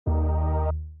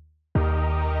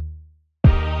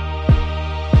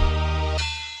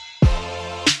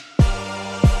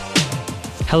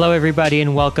Hello, everybody,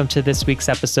 and welcome to this week's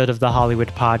episode of the Hollywood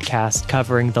Podcast,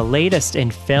 covering the latest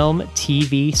in film,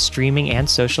 TV, streaming, and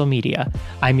social media.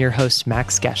 I'm your host,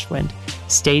 Max Geschwind.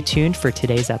 Stay tuned for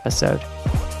today's episode.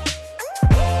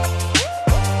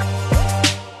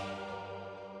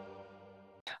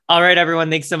 All right, everyone,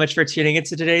 thanks so much for tuning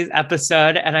into today's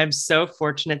episode. And I'm so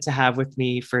fortunate to have with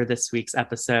me for this week's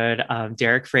episode,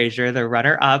 Derek Frazier, the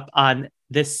runner-up on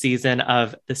this season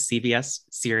of the CBS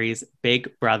series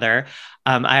Big Brother.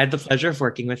 I had the pleasure of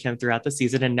working with him throughout the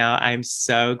season, and now I'm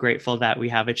so grateful that we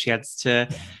have a chance to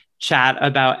chat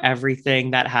about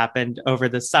everything that happened over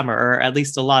the summer, or at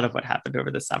least a lot of what happened over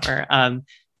the summer.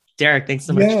 Derek, thanks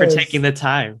so much for taking the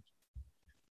time.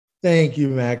 Thank you,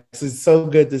 Max. It's so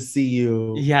good to see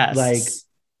you. Yes. Like,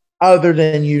 other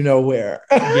than you know where.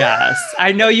 Yes.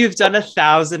 I know you've done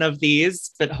 1,000 of these,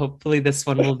 but hopefully this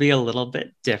one will be a little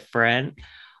bit different.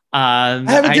 I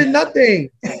haven't did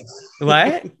nothing.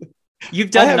 What?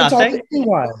 You've done nothing?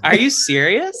 Are you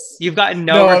serious? You've gotten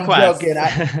no requests. I'm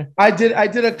joking. I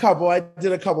did a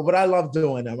couple, but I love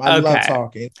doing them. I love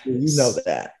talking. You know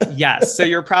that. Yes. So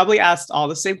you're probably asked all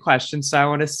the same questions. So I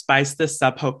want to spice this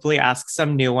up, hopefully ask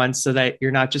some new ones so that you're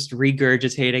not just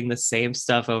regurgitating the same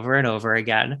stuff over and over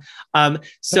again.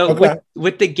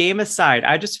 With the game aside,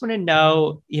 I just want to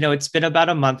know, it's been about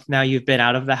a month now you've been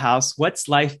out of the house. What's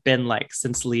life been like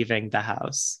since leaving the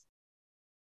house?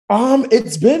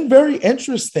 It's been very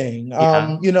interesting.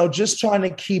 Just trying to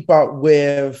keep up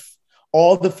with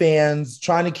all the fans,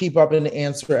 trying to keep up and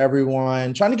answer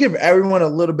everyone, trying to give everyone a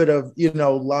little bit of,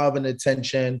 love and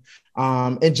attention,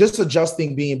 and just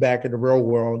adjusting being back in the real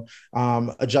world,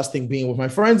 adjusting being with my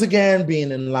friends again,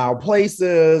 being in loud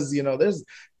places.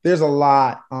 There's a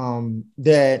lot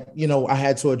that, I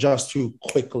had to adjust to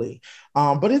quickly.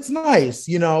 But it's nice,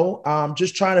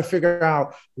 just trying to figure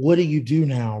out, what do you do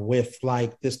now with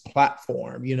like this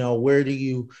platform? Where do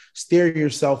you steer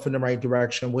yourself in the right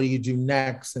direction? What do you do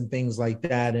next and things like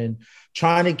that? And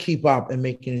trying to keep up and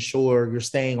making sure you're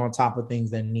staying on top of things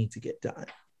that need to get done.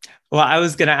 Well, I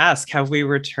was going to ask, have we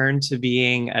returned to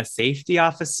being a safety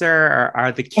officer, or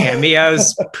are the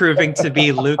cameos proving to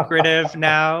be lucrative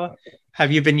now?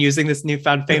 Have you been using this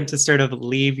newfound fame to sort of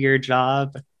leave your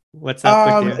job? What's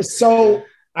up with you? So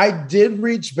I did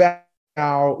reach back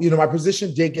out. My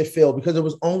position did get filled because it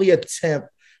was only a temp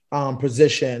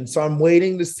position. So I'm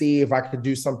waiting to see if I could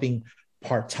do something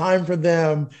part-time for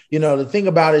them. The thing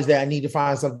about it is that I need to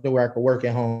find something where I can work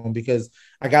at home, because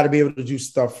I got to be able to do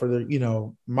stuff for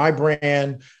the, my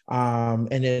brand, and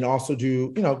then also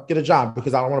do, get a job,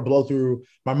 because I don't want to blow through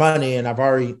my money. And I've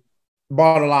already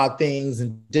bought a lot of things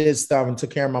and did stuff and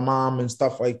took care of my mom and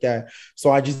stuff like that. So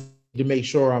I just need to make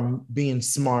sure I'm being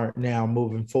smart now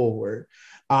moving forward.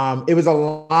 It was a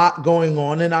lot going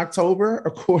on in October,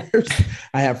 of course.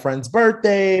 I had friends'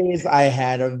 birthdays. I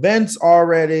had events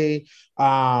already,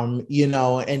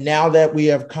 and now that we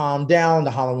have calmed down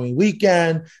the Halloween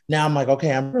weekend, now I'm like,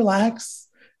 okay, I'm relaxed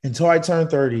until I turn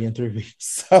 30 in 3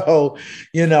 weeks. So,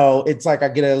 it's like I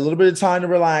get a little bit of time to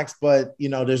relax, but,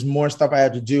 there's more stuff I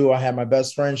have to do. I have my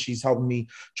best friend. She's helping me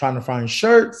trying to find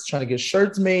shirts, trying to get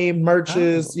shirts made,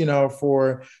 merches,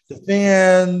 for the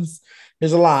fans.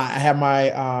 There's a lot. I have my,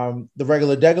 the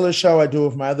regular show I do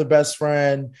with my other best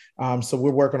friend. So we're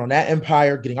working on that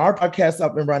empire, getting our podcast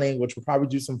up and running, which we'll probably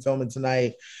do some filming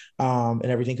tonight, and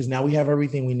everything, because now we have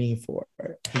everything we need for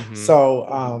it. Mm-hmm.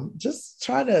 So just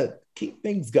trying to keep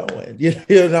things going,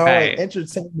 right.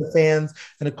 Entertain the fans.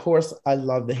 And of course, I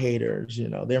love the haters,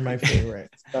 they're my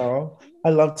favorite. So I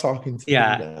love talking to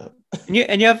them.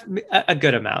 And you have a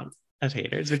good amount of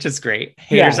haters, which is great.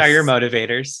 Haters are your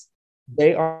motivators.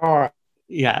 They are.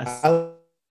 Yes. I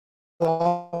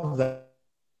love that.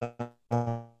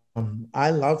 I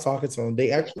love talking to them.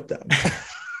 They actually them.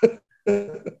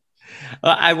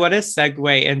 Well, I want to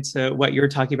segue into what you were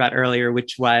talking about earlier,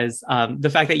 which was the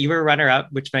fact that you were runner-up,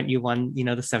 which meant you won, the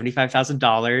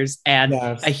 $75,000. And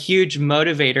a huge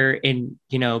motivator in,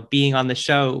 being on the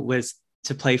show was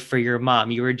to play for your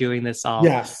mom. You were doing this all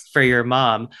for your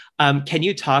mom. Can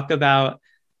you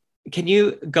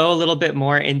go a little bit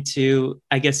more into,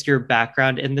 I guess, your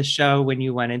background in the show when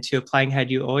you went into applying?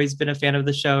 Had you always been a fan of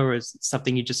the show, or was it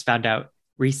something you just found out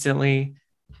recently?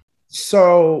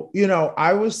 So,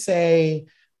 I would say,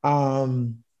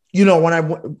 when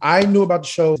I knew about the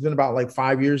show, it's been about like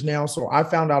 5 years now. So I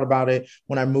found out about it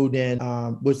when I moved in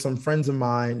with some friends of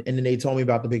mine, and then they told me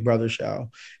about the Big Brother show.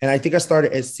 And I think I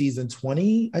started at season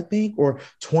 20, or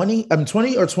 20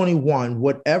 or 21,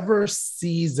 whatever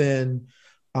season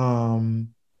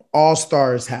All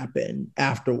Stars happened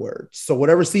afterwards. So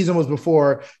whatever season was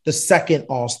before the second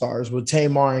All Stars with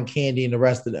Tamar and Candy and the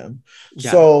rest of them.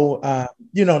 Yeah. So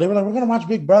they were like, we're gonna watch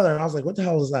Big Brother, and I was like, what the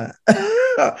hell is that?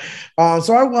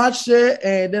 So I watched it,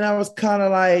 and then I was kind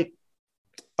of like,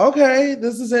 okay,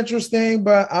 this is interesting,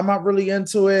 but I'm not really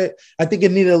into it. I think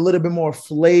it needed a little bit more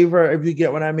flavor, if you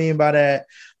get what I mean by that.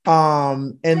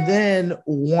 And then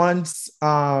once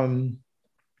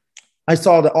I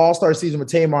saw the All-Star season with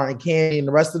Tamar and Candy and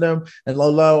the rest of them and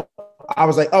Lolo, I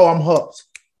was like, oh, I'm hooked.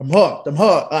 I'm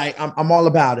hooked. Like, I'm all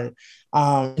about it.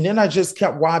 And then I just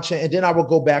kept watching, and then I would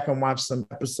go back and watch some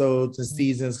episodes and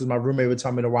seasons because my roommate would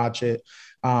tell me to watch it.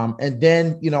 And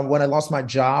then, when I lost my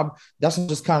job, that's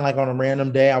just kind of like on a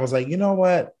random day, I was like, you know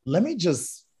what? Let me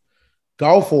just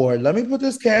go for it. Let me put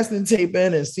this casting tape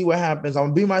in and see what happens. I'm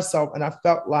gonna be myself. And I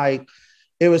felt like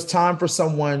it was time for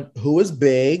someone who is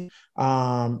big,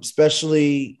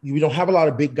 especially you don't have a lot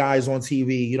of big guys on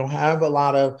TV. You don't have a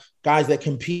lot of guys that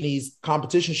compete in these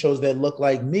competition shows that look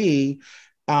like me.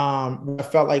 I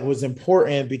felt like it was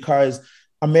important because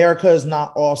America is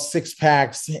not all six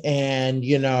packs and,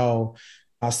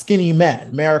 skinny men.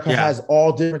 America has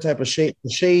all different type of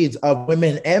shades of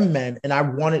women and men. And I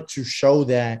wanted to show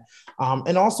that.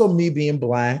 And also me being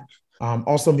Black,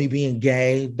 also me being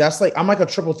gay. That's like, I'm like a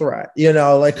triple threat,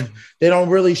 like they don't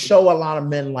really show a lot of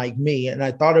men like me. And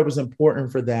I thought it was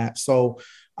important for that. So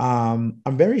I'm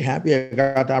very happy I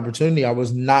got the opportunity. I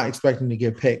was not expecting to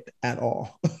get picked at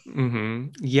all.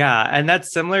 Yeah. And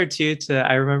that's similar to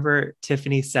I remember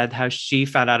Tiffany said how she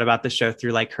found out about the show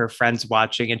through like her friends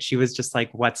watching. And she was just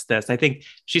like, what's this? I think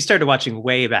she started watching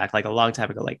way back, like a long time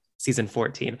ago, like season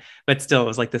 14, but still it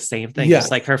was like the same thing.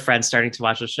 Just like her friends starting to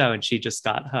watch the show and she just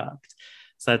got hooked.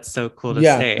 So that's so cool to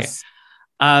say.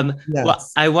 Well,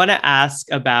 I want to ask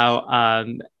about,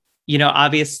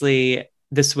 obviously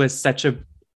this was such a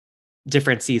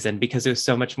different season because it was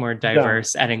so much more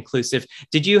diverse and inclusive.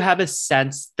 Did you have a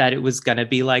sense that it was going to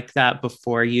be like that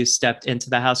before you stepped into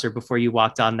the house or before you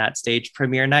walked on that stage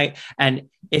premiere night? And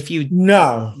if you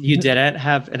didn't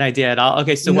have an idea at all.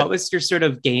 Okay. So what was your sort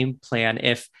of game plan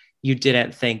if you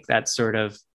didn't think that sort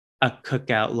of a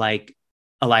cookout like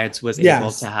alliance was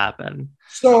able to happen?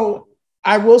 So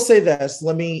I will say this.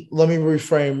 Let me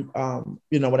reframe.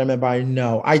 What I meant by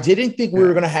no. I didn't think we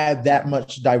were going to have that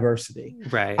much diversity.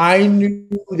 Right. I knew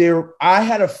I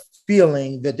had a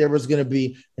feeling that there was going to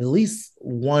be at least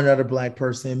one other Black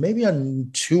person, maybe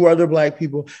two other Black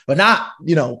people, but not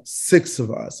 6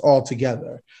 of us all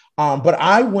together. But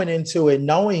I went into it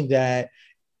knowing that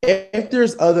if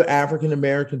there's other African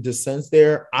American descents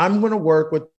there, I'm going to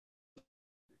work with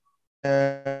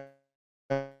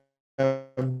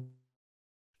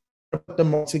put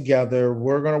them all together.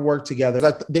 We're going to work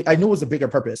together. I knew it was a bigger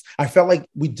purpose. I felt like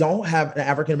we don't have an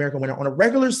African-American winner on a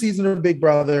regular season of Big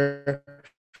Brother.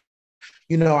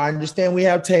 I understand we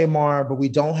have Tamar, but we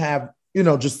don't have,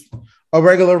 just a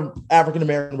regular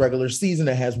African-American regular season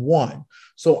that has one.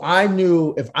 So I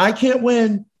knew if I can't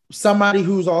win, somebody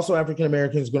who's also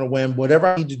African-American is going to win whatever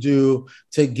I need to do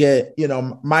to get,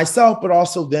 myself, but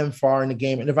also them far in the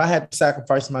game. And if I had to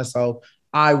sacrifice myself,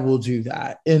 I will do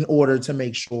that in order to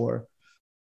make sure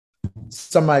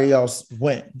somebody else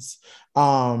wins.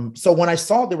 So when I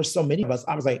saw there were so many of us,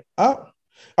 I was like, oh,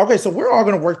 okay, so we're all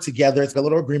going to work together. It's a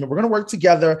little agreement. We're going to work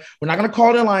together. We're not going to call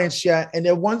it an alliance yet. And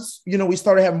then once, we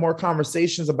started having more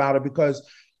conversations about it because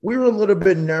we were a little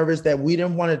bit nervous that we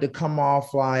didn't want it to come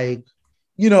off like,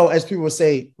 as people would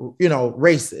say,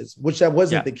 racist, which that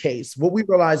wasn't the case. What we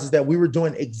realized is that we were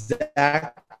doing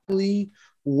exactly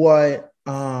what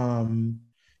we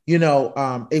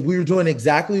were doing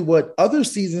exactly what other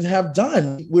seasons have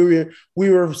done. We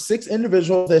were 6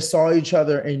 individuals that saw each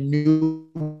other and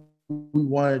knew we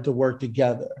wanted to work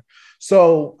together.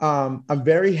 So I'm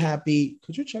very happy.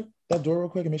 Could you check that door real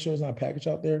quick and make sure there's not a package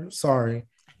out there? Sorry.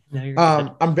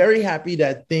 No, I'm very happy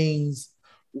that things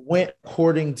went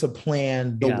according to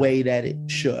plan the way that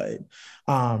it should.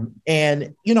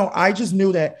 And I just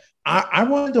knew that I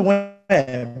wanted to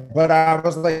win, but I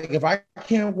was like, if I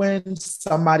can't win,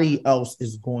 somebody else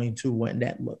is going to win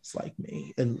that looks like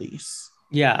me, at least.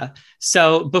 Yeah.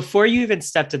 So before you even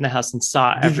stepped in the house and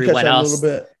saw everyone else, a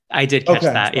little bit? I did catch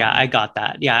that. Yeah, I got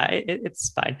that. Yeah,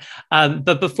 it's fine.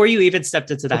 But before you even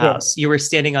stepped into the house, you were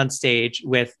standing on stage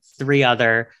with 3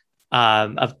 other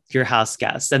of your house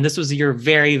guests, and this was your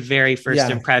very, very first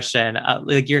impression,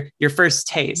 like your first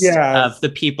taste of the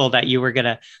people that you were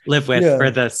gonna live with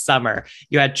for the summer.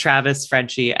 You had Travis,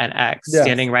 Frenchie, and X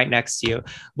standing right next to you.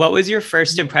 What was your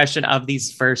first impression of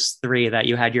these first 3 that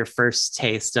you had your first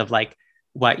taste of, like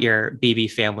what your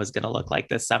BB fam was gonna look like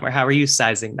this summer? How are you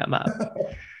sizing them up?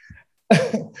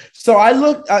 So I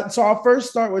looked. So I'll first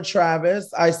start with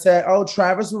Travis. I said, "Oh,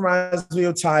 Travis reminds me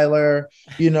of Tyler.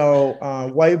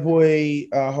 White boy,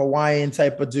 Hawaiian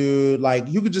type of dude. Like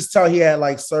you could just tell he had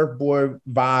like surfboard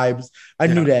vibes. I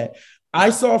knew Yeah. that. I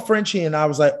saw Frenchie and I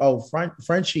was like, oh,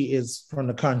 Frenchie is from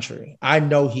the country. I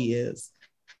know he is.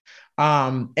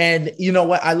 And you know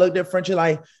what? I looked at Frenchie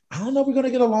like, I don't know if we're gonna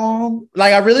get along.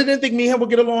 Like, I really didn't think me and him would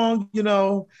get along,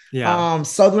 Yeah.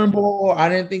 Southern Boy. I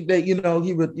didn't think that, he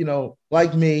would,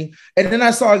 like me. And then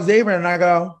I saw Xavier and I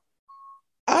go,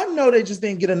 I know they just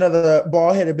didn't get another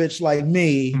bald-headed bitch like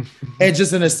me and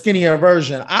just in a skinnier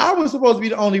version. I was supposed to be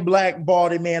the only black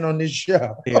balded man on this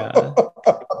show. Yeah.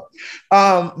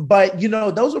 But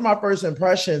those were my first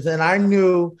impressions, and I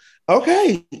knew,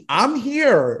 okay, I'm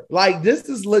here. Like, this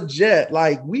is legit.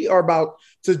 Like, we are about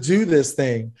to do this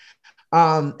thing.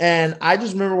 And I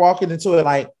just remember walking into it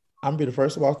like, I'm gonna be the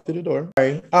first to walk through the door.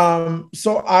 Right.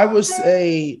 So I would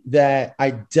say that I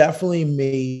definitely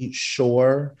made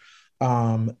sure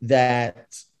that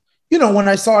when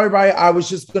I saw everybody, I was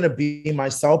just going to be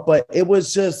myself, but it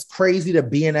was just crazy to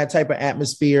be in that type of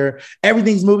atmosphere.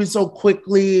 Everything's moving so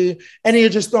quickly, and then you're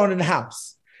just thrown in the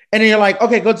house, and then you're like,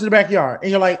 okay, go to the backyard, and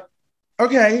you're like,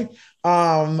 okay.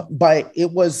 But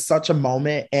it was such a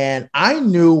moment, and I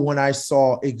knew when I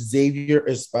saw Xavier,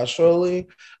 especially,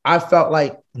 I felt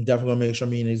like I'm definitely gonna make sure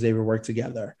me and Xavier work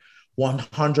together,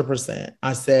 100%.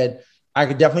 I said, I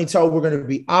could definitely tell we're going to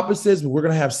be opposites, but we're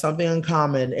going to have something in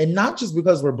common. And not just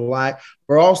because we're black,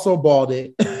 we're also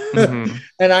balded. Mm-hmm.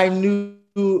 And I knew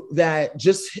that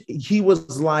he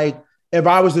was like, if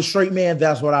I was a straight man,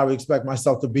 that's what I would expect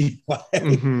myself to be like.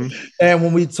 Mm-hmm. And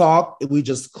when we talk, we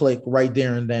just click right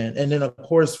there and then. And then, of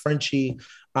course, Frenchie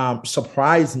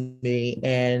surprised me,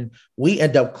 and we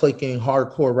end up clicking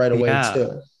hardcore right away,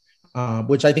 too.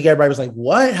 Which I think everybody was like,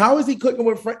 what? How is he cooking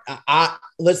with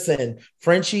listen,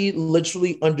 Frenchie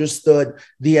literally understood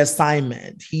the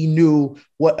assignment. He knew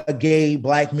what a gay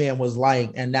black man was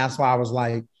like. And that's why I was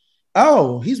like,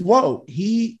 oh, he's woke.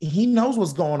 He knows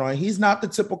what's going on. He's not the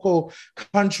typical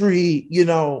country,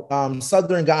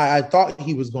 Southern guy I thought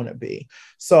he was going to be.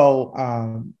 So,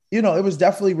 it was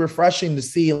definitely refreshing to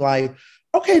see like,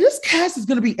 okay, this cast is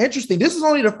going to be interesting. This is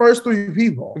only the first 3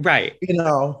 people. Right.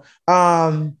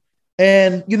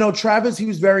 And Travis, he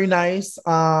was very nice.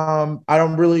 I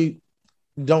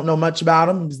don't know much about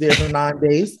him. He was there for 9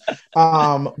 days.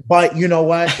 But you know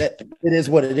what? It is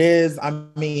what it is. I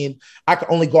mean, I can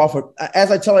only go off of,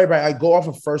 as I tell everybody, I go off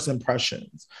of first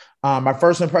impressions. My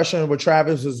first impression with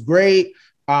Travis was great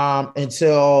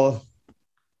until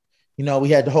we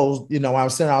had the whole, I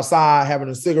was sitting outside having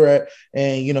a cigarette,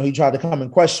 and he tried to come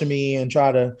and question me and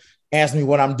try to ask me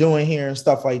what I'm doing here and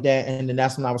stuff like that. And then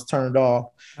that's when I was turned off.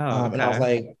 Okay. And I was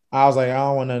like, I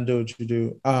don't want nothing to do what you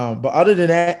do. But other than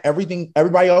that,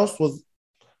 everybody else was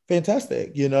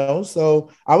fantastic,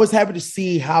 So I was happy to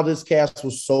see how this cast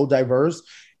was so diverse,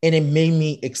 and it made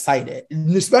me excited,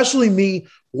 and especially me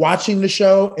watching the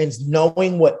show and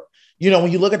knowing what,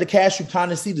 when you look at the cast, you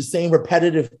kind of see the same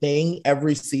repetitive thing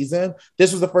every season.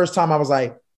 This was the first time I was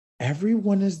like,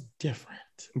 everyone is different.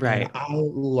 Right. And I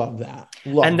love that.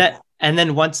 And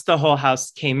then once the whole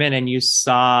house came in and you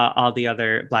saw all the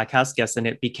other Black House guests, and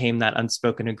it became that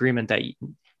unspoken agreement that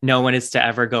no one is to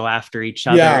ever go after each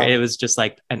other. Yeah. It was just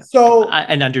like an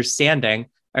understanding.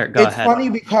 Or go ahead. It's funny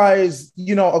because,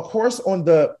 of course,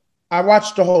 I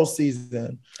watched the whole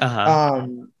season. Uh-huh.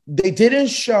 They didn't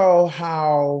show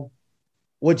how,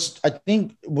 which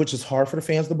is hard for the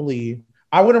fans to believe.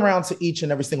 I went around to each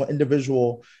and every single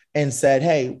individual and said,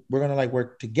 hey, we're going to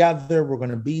work together. We're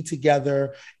going to be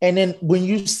together. And then when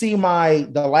you see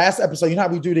the last episode, how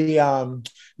we do the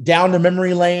down the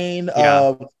memory lane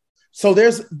of, so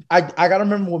I got to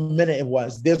remember what minute it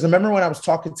was. There's a memory when I was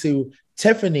talking to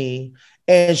Tiffany,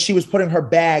 and she was putting her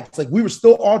bags, like we were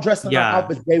still all dressed in our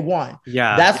outfits day one.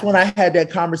 Yeah. That's when I had that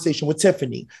conversation with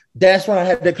Tiffany. That's when I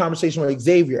had that conversation with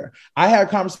Xavier. I had a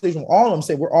conversation with all of them,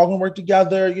 say we're all gonna work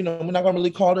together. We're not gonna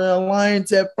really call it an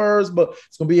alliance at first, but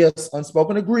it's gonna be an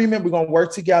unspoken agreement. We're gonna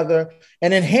work together.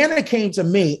 And then Hannah came to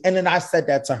me, and then I said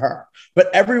that to her.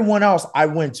 But everyone else I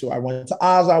went to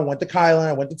Oz, I went to Kylan,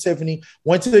 I went to Tiffany,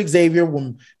 went to Xavier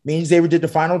when me and Xavier did the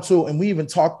final 2, and we even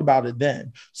talked about it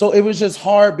then. So it was just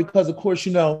hard because, of course,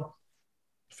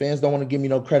 fans don't want to give me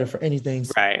no credit for anything.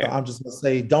 So right. I'm just going to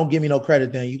say, don't give me no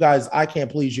credit then. You guys, I can't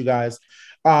please you guys.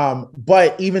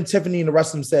 But even Tiffany and the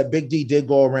rest of them said Big D did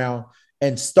go around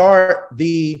and start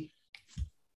the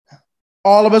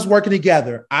all of us working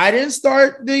together. I didn't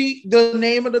start the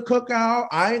name of the cookout.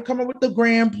 I ain't coming with the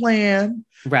grand plan.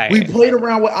 Right. We played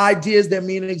around with ideas that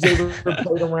me and Xavier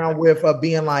played around with,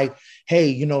 being like, hey,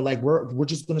 you know, like we're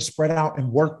just going to spread out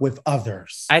and work with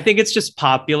others. I think it's just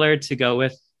popular to go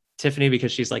with Tiffany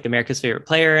because she's like America's favorite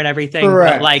player and everything.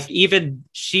 Correct. But like, even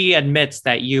she admits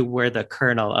that you were the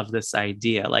kernel of this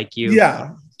idea. Like you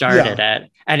started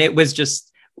it. And it was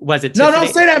just, was it Tiffany? No,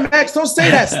 don't say that, Max. Don't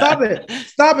say that. Stop it.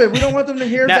 Stop it. We don't want them to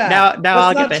hear that. Now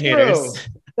I'll get the haters.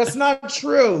 That's not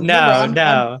true.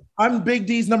 No, I'm Big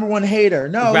D's number one hater.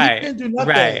 No, right, you didn't do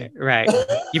nothing. Right.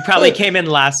 You probably came in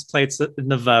last place in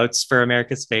the votes for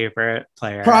America's favorite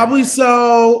player. Probably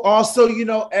so. Also, you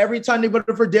know, every time they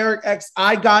voted for Derek X,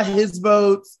 I got his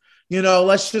votes. You know,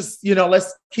 let's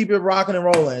keep it rocking and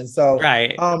rolling. So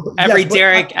right. Every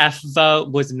Derek F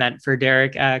vote was meant for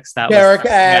Derek X. Derek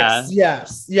X. Yeah.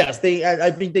 Yes.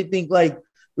 I think they think like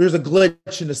there's a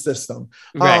glitch in the system.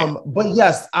 Right. But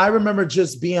yes, I remember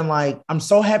just being like, I'm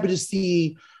so happy to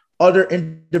see other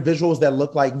individuals that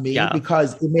look like me,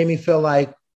 because it made me feel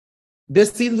like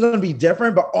this season's going to be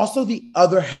different, but also the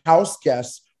other house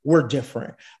guests were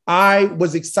different. I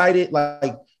was excited.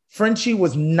 Like, Frenchie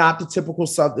was not the typical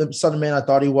Southern man I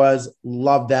thought he was.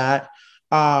 Love that.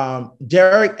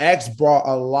 Derek X brought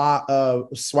a lot of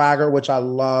swagger, which I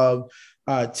love.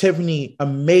 Tiffany,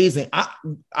 amazing.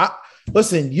 I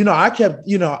listen, you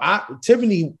know,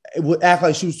 Tiffany would act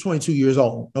like she was 22 years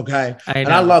old. Okay. And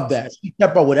I love that. She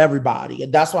kept up with everybody.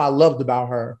 And that's what I loved about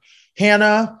her.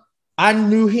 Hannah, I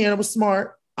knew Hannah was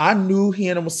smart. I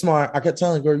kept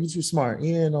telling her, girl, you too smart.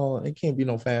 You know, it can't be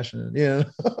no fashion. Yeah.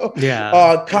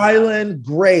 Kylan,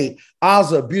 great.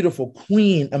 Ozza, beautiful.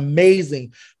 Queen,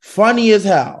 amazing. Funny as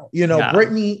hell. You know,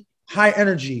 Brittany, high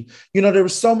energy. You know, there were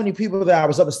so many people that I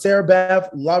was up with. Sarah Beth,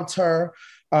 loved her.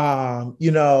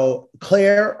 You know,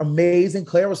 Claire, amazing.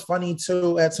 Claire was funny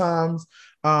too at times.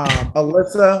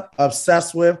 Alyssa,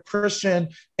 obsessed with. Christian,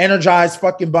 energized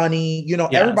fucking bunny. You know,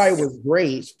 everybody was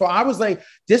great. So I was like,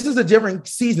 this is a different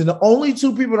season. The only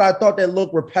two people that I thought that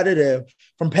looked repetitive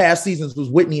from past seasons was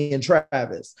Whitney and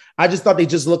Travis. I just thought they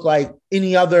just looked like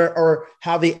any other, or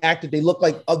how they acted. They looked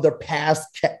like other past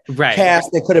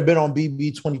cast that could have been on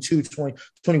BB 22,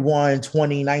 2021,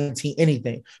 2019,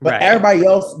 anything. But everybody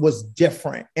else was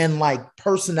different, and like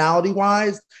personality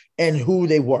wise and who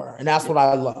they were. And that's what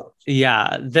I love.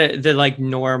 Yeah. The like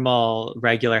normal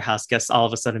regular house guests all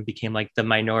of a sudden became like the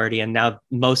minority. And now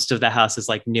most of the house is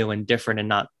like new and different and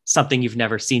not something you've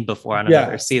never seen before on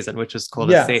another season, which was cool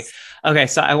to see. Okay.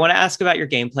 So I want to ask about your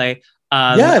gameplay.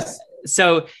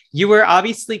 So you were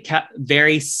obviously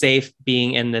very safe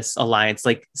being in this alliance.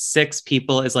 Like 6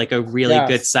 people is like a really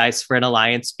good size for an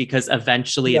alliance, because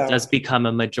eventually it does become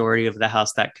a majority of the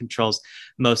house that controls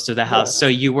most of the house. So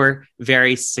you were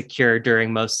very secure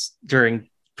during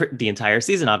the entire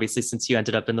season, obviously, since you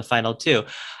ended up in the final 2.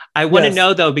 I want to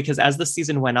know though, because as the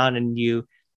season went on and you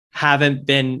haven't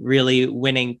been really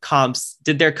winning comps,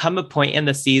 did there come a point in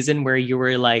the season where you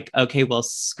were like, okay, well,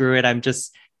 screw it, I'm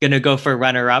just gonna go for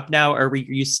runner-up now, or were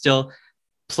you still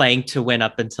playing to win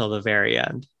up until the very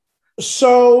end?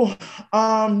 So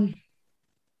I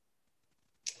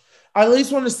at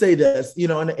least want to say this, you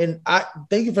know, and I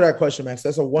thank you for that question, Max.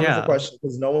 That's a wonderful question,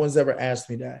 because no one's ever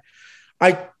asked me that.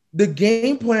 The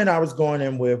game plan I was going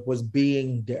in with was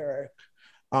being Derek.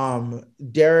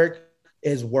 Derek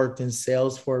has worked in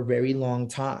sales for a very long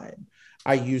time.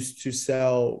 I used to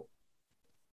sell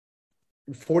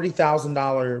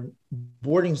 $40,000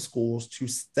 boarding schools to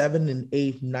 7th and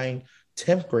 8th, 9th,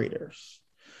 10th graders.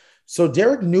 So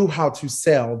Derek knew how to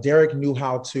sell. Derek knew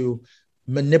how to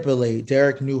manipulate.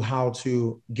 Derek knew how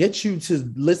to get you to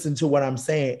listen to what I'm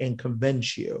saying and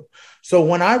convince you. So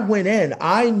when I went in,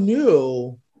 I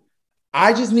knew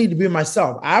I just need to be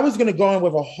myself. I was going to go in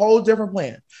with a whole different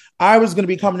plan. I was going to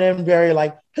be coming in very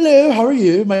like, hello, how are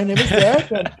you? My name is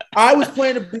Derek. And I was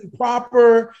planning to be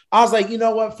proper. I was like, you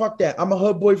know what? Fuck that. I'm a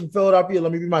hood boy from Philadelphia.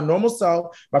 Let me be my normal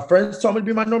self. My friends told me to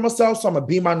be my normal self, so I'm going to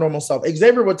be my normal self.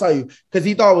 Xavier would tell you, because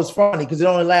he thought it was funny, because it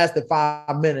only lasted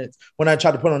 5 minutes when I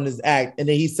tried to put on this act. And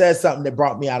then he said something that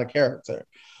brought me out of character.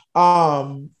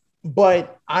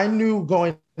 But I knew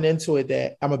going into it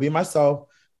that I'm going to be myself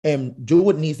and do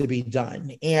what needs to be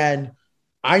done. And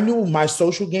I knew my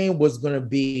social game was going to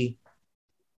be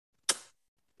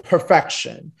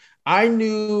perfection. I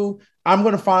knew I'm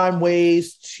going to find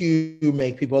ways to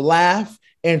make people laugh,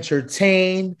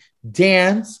 entertain,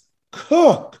 dance,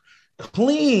 cook,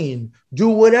 clean, do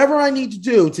whatever I need to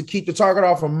do to keep the target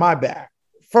off of my back,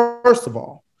 first of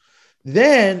all.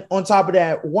 Then on top of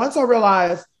that, once I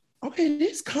realized, okay,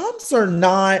 these comps are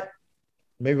not,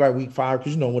 maybe by week 5,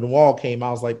 because, you know, when the wall came,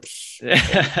 I was like,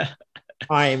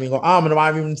 I'm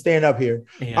not even stand up here.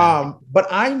 Yeah. But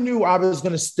I knew I was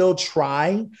gonna still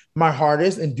try my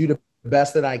hardest and do the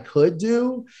best that I could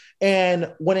do.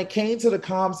 And when it came to the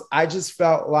comps, I just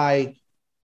felt like,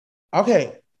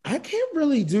 okay, I can't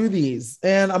really do these,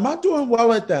 and I'm not doing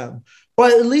well at them.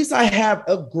 But at least I have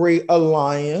a great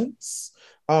alliance,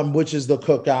 which is the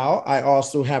cookout. I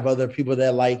also have other people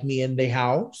that like me in the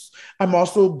house. I'm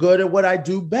also good at what I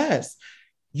do best,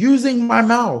 using my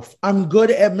mouth. I'm good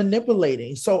at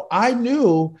manipulating. So I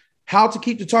knew how to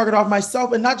keep the target off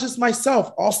myself, and not just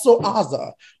myself, also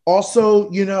Aza.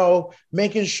 Also,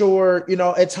 making sure,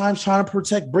 at times trying to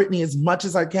protect Brittany as much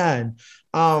as I can.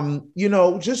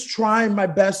 Just trying my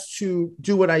best to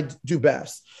do what I do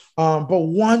best. But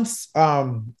once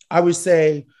I would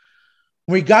say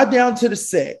when we got down to the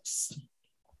six,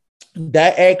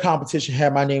 that egg competition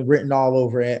had my name written all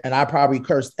over it. And I probably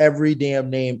cursed every damn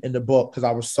name in the book because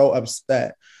I was so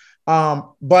upset.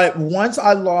 But once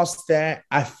I lost that,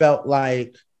 I felt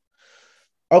like,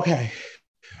 okay,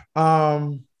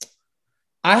 I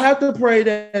have to pray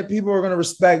that people are going to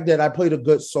respect that I played a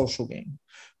good social game.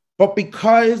 But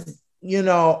because,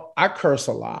 I curse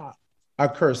a lot.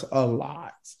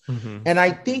 Mm-hmm. And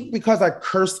I think because I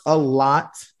cursed a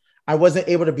lot, I wasn't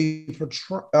able to be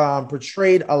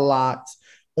portrayed a lot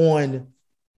on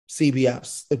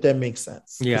CBS, if that makes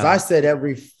sense. Because I said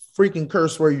every freaking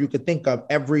curse word you could think of,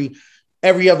 every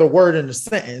other word in the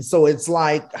sentence. So it's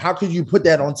like, how could you put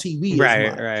that on TV?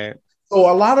 Right.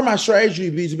 So a lot of my strategy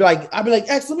would be like, I'd be like,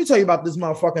 X, let me tell you about this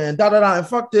motherfucker and da-da-da and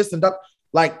fuck this and that.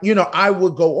 Like, I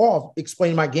would go off,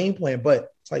 explain my game plan, but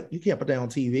it's like, you can't put that on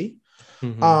TV.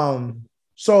 Mm-hmm.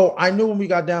 So I knew when we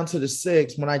got down to the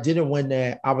six, when I didn't win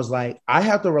that, I was like, I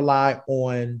have to rely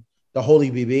on the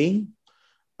Holy BB.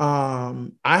 I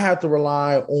have to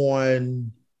rely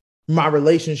on my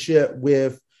relationship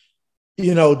with,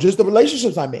 just the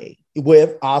relationships I made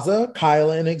with Aza,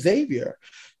 Kyla, and Xavier.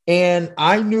 And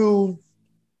I knew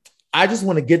I just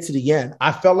want to get to the end.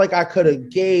 I felt like I could have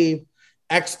gave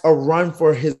X a run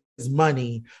for his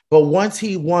money. But once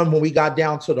he won, when we got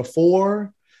down to the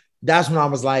 4, that's when I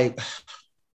was like,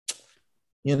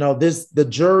 the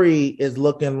jury is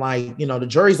looking like, the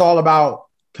jury's all about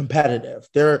competitive.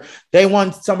 They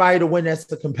want somebody to win that's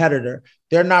the competitor.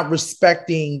 They're not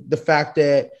respecting the fact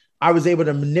that I was able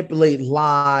to manipulate,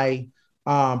 lie,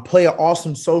 play an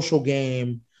awesome social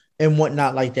game and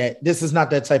whatnot like that. This is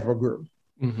not that type of group.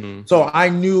 Mm-hmm. So I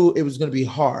knew it was going to be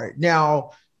hard.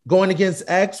 Now, going against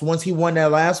X, once he won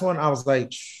that last one, I was like,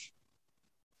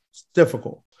 it's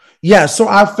difficult. Yeah, so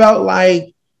I felt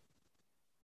like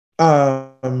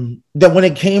that when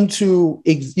it came to,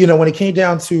 when it came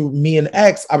down to me and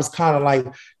X, I was kind of like,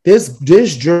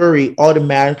 this jury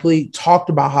automatically talked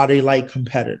about how they like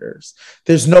competitors.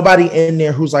 There's nobody in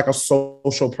there who's like a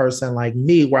social person like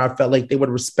me, where I felt like they would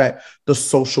respect the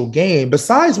social game.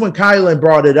 Besides when Kylan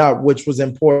brought it up, which was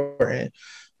important,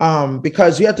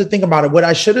 because you have to think about it. What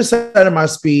I should have said in my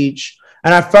speech,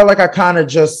 and I felt like I kind of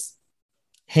just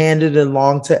handed it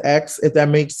along to X, if that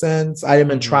makes sense. I didn't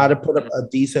even try to put up a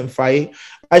decent fight.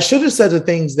 I should have said the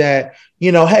things that,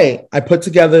 hey, I put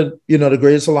together, the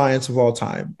greatest alliance of all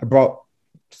time. I brought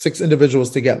 6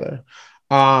 individuals together.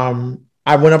 I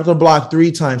went up to the block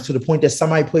 3 times to the point that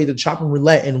somebody played the chopping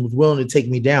roulette and was willing to take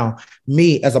me down.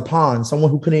 Me as a pawn,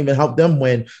 someone who couldn't even help them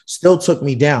win, still took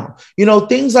me down.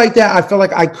 Things like that. I feel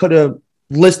like I could have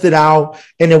listed out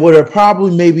and it would have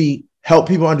probably maybe helped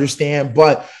people understand.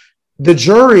 But the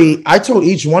jury, I told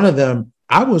each one of them,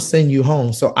 I will send you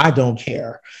home, so I don't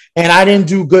care. And I didn't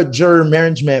do good jury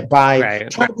management by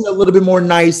trying to be a little bit more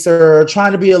nicer,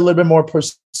 trying to be a little bit more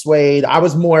persuade. I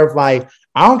was more of like,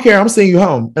 I don't care, I'm sending you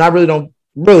home. And I really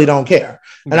don't care.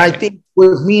 Right. And I think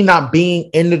with me not being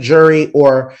in the jury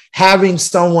or having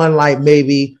someone like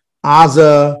maybe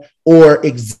Aza or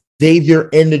Xavier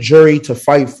in the jury to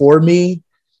fight for me,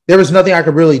 there was nothing I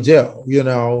could really do,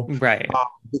 Right.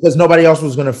 Because nobody else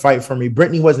was going to fight for me.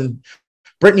 Brittany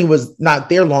was not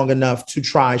there long enough to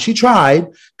try. She tried.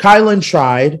 Kylan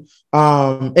tried.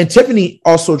 And Tiffany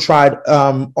also tried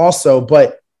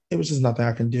but it was just nothing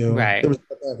I can do. Right. There was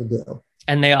nothing I could do.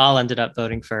 And they all ended up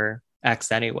voting for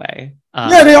X anyway.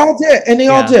 Yeah, they all did. And they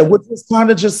all did, which was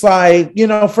kind of just like,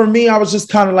 for me, I was just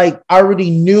kind of like, I already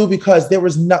knew because there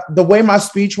was the way my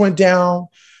speech went down,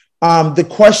 the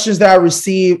questions that I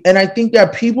received. And I think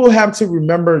that people have to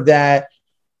remember that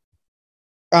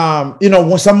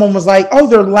when someone was like, "Oh,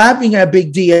 they're laughing at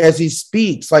Big D as he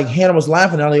speaks," like Hannah was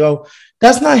laughing, I'm like, "Oh,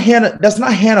 that's not Hannah. That's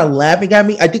not Hannah laughing at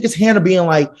me. I think it's Hannah being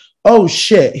like, oh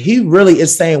shit, he really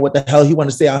is saying what the hell he want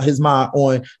to say out his mind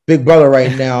on Big Brother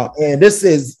right now, and this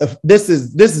is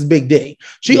Big D."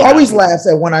 She always laughs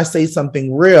at when I say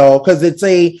something real because it's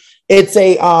a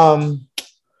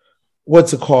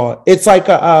what's it called? It's like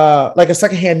a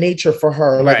secondhand nature for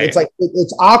her. Like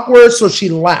it's awkward, so she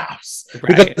laughs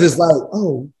because it's like,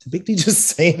 oh, did Big D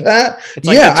just say that? It's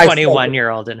like the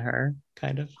 21-year-old in her,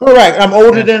 kind of. Correct. I'm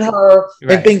older than her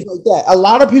and things like that. A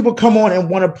lot of people come on and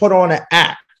want to put on an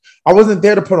act. I wasn't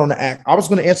there to put on an act. I was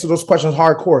going to answer those questions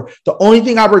hardcore. The only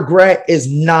thing I regret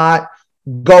is not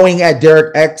going at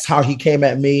Derek X how he came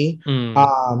at me.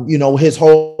 His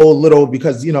whole little,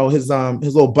 because his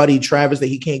little buddy Travis that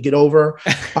he can't get over.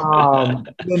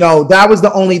 That was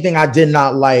the only thing I did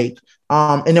not like.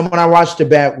 And then when I watched it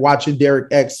back, watching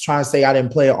Derek X trying to say I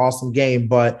didn't play an awesome game,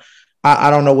 but I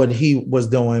don't know what he was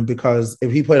doing, because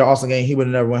if he played an awesome game, he would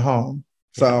have never went home.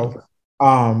 So,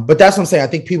 but that's what I'm saying. I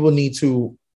think people need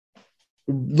to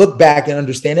look back and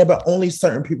understand it, but only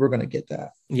certain people are going to get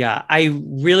that. Yeah, I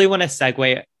really want to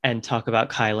segue and talk about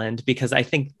Kyland, because I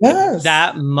think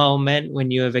that moment when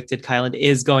you evicted Kyland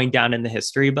is going down in the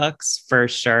history books for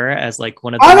sure as like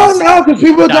one of the I don't know, because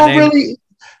people don't really.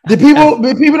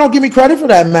 People don't give me credit for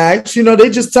that, Max. They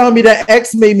just tell me that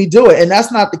X made me do it, and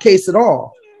that's not the case at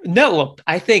all. No, well,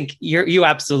 I think you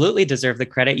absolutely deserve the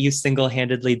credit. You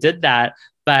single-handedly did that,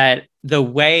 but the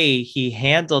way he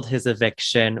handled his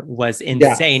eviction was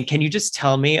insane. Can you just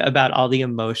tell me about all the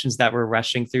emotions that were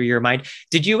rushing through your mind?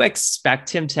 Did you expect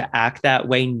him to act that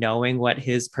way, knowing what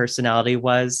his personality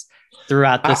was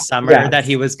throughout the summer, that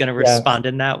he was going to respond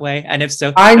in that way? And if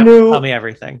so, tell me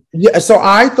everything. Yeah, so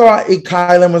I thought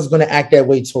Kylan was going to act that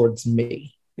way towards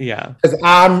me. Yeah. Because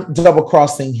I'm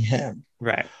double-crossing him.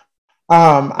 Right.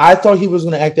 I thought he was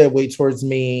going to act that way towards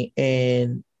me,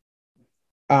 and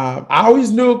I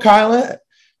always knew Kylan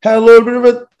had a little bit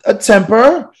of a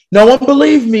temper. No one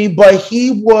believed me, but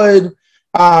he would,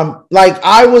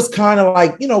 I was kind of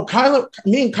like, Kylan,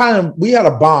 me and Kylan, we had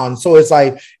a bond. So it's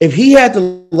like, if he had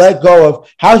to let go of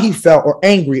how he felt or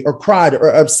angry or cried or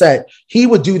upset, he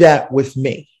would do that with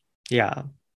me. Yeah.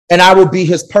 And I would be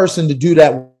his person to do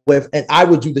that with, and I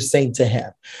would do the same to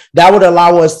him. That would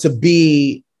allow us to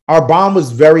be, our bond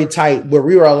was very tight where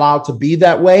we were allowed to be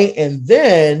that way. And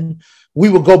then we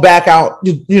would go back out,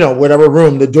 whatever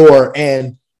room, the door,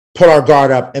 and put our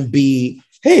guard up and be,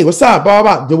 hey, what's up? Blah,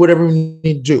 blah, blah. Do whatever we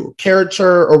need to do,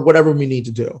 character or whatever we need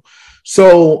to do.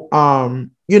 So,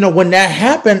 when that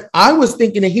happened, I was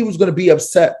thinking that he was going to be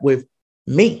upset with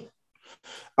me.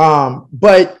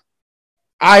 But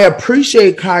I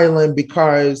appreciate Kylan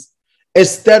because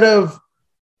instead of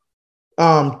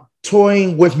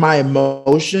toying with my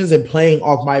emotions and playing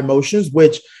off my emotions,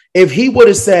 which if he would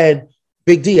have said,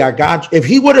 Big D, I got you. If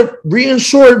he would have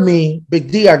reassured me,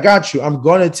 Big D, I got you. I'm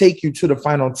going to take you to the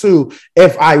final two.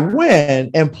 If I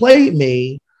win and played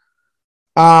me,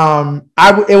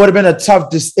 it would have been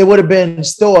it would have been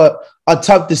still a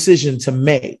tough decision to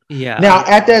make. Yeah. Now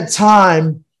at that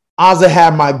time, Ozza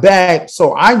had my back,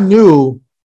 so I knew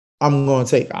I'm going to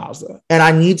take Ozza, and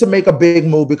I need to make a big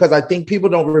move because I think people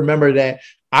don't remember that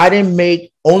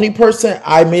only person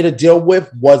I made a deal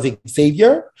with was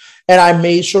Xavier, and I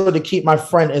made sure to keep my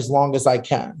friend as long as I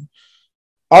can.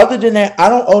 Other than that, I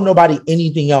don't owe nobody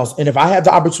anything else. And if I have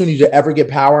the opportunity to ever get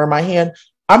power in my hand,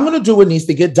 I'm going to do what needs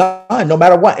to get done no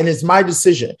matter what. And it's my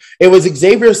decision. It was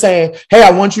Xavier saying, hey,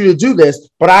 I want you to do this.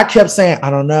 But I kept saying, I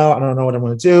don't know what I'm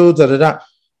going to do. Da, da, da.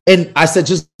 And I said,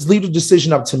 just leave the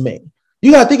decision up to me.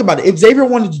 You got to think about it. If Xavier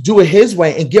wanted to do it his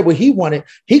way and get what he wanted,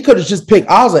 he could have just picked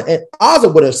Ozza, and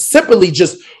Ozza would have simply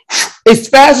just, as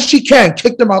fast as she can,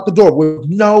 kicked him out the door with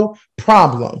no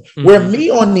problem. Mm-hmm. Where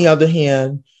me, on the other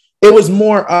hand, it was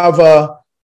more of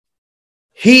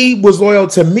he was loyal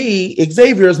to me,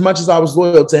 Xavier, as much as I was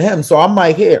loyal to him. So I'm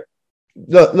like, here,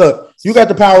 look, you got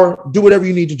the power. Do whatever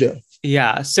you need to do.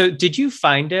 Yeah. So did you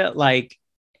find it like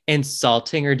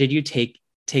insulting, or did you take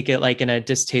it like in a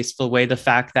distasteful way, the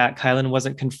fact that Kylan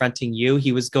wasn't confronting you,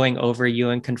 he was going over you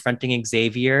and confronting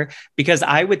Xavier? Because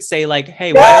I would say like,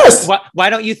 hey, why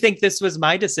don't you think this was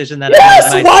my decision that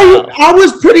I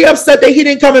was pretty upset that he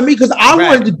didn't come at me because I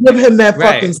wanted to give him that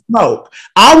fucking smoke.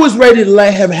 I was ready to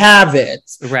let him have it.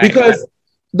 Because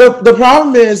the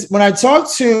problem is when I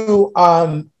talk to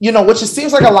which it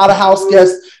seems like a lot of house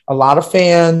guests, a lot of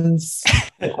fans,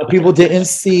 people didn't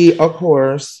see, of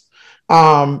course.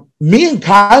 Me and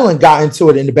Kylan got into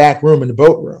it in the back room in the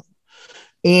boat room.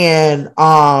 And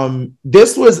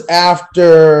this was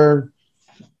after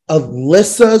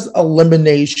Alyssa's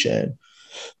elimination.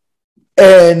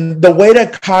 And the way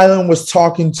that Kylan was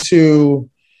talking to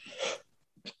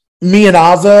me and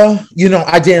Azza,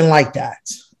 I didn't like that.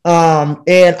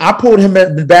 And I pulled him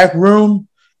at the back room.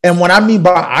 And what I mean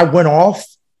by I went off,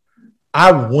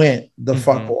 I went the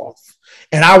fuck off.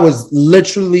 And I was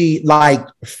literally like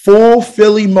full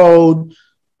Philly mode.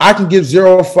 I can give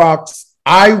zero fucks.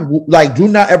 Do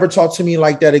not ever talk to me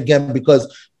like that again,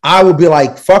 because I would be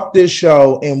like, fuck this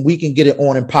show and we can get it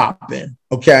on and popping.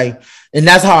 Okay. And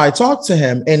that's how I talked to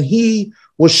him. And he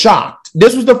was shocked.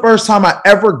 This was the first time I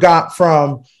ever got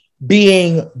from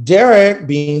being Derek,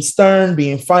 being stern,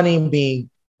 being funny, being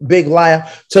big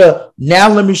laugh, to now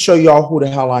let me show y'all who the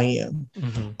hell I am.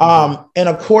 And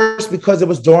of course, because it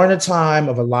was during a time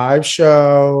of a live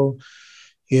show,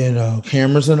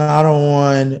 cameras are not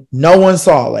on, no one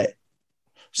saw it.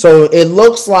 So it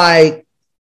looks like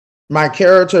my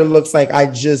character looks like I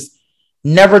just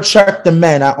never checked the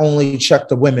men. I only checked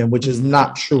the women, which is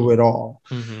not true at all.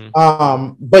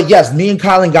 But yes, me and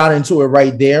Colin got into it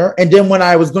right there. And then when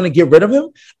I was going to get rid of him,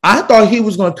 I thought he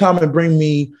was going to come and bring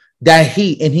me that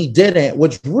heat, and he didn't,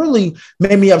 which really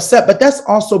made me upset. But that's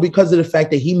also because of the fact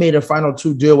that he made a final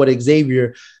two deal with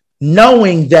Xavier,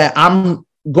 knowing that I'm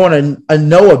going to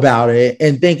know about it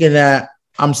and thinking that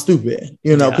I'm stupid,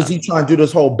 because he's trying to do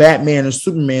this whole Batman and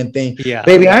Superman thing. Yeah.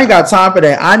 Baby, I ain't got time for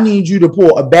that. I need you to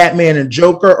pull a Batman and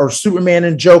Joker or Superman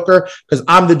and Joker, because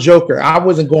I'm the Joker. I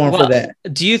wasn't going for that.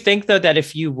 Do you think, though, that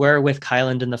if you were with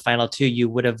Kylan in the final two, you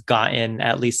would have gotten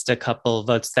at least a couple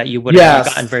votes that you would have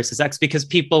gotten versus X? Because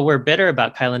people were bitter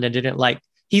about Kylan and didn't like.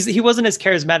 He wasn't as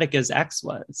charismatic as X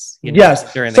was.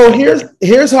 Yes. So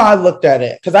here's how I looked at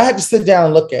it, because I had to sit down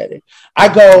and look at it.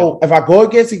 If I go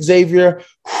against Xavier,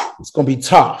 it's going to be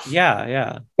tough.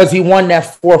 Yeah. Because he won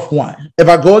that fourth one. If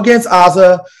I go against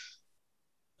Azza,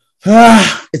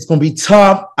 it's going to be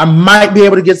tough. I might be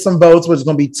able to get some votes, but it's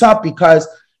going to be tough because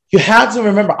you have to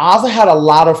remember Azza had a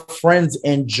lot of friends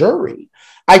in jury.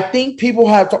 I think people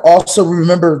have to also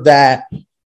remember that,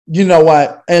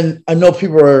 and I know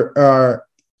people are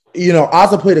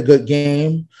Azza played a good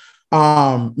game.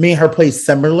 Me and her played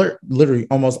similar, literally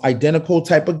almost identical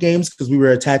type of games because we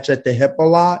were attached at the hip a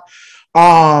lot.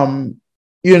 Azza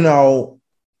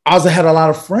had a lot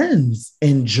of friends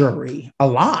in jury, a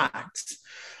lot.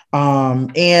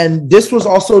 And this was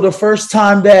also the first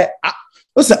time that,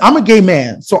 listen, I'm a gay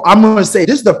man, so I'm going to say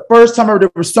this is the first time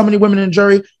there were so many women in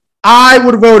jury. I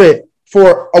would have voted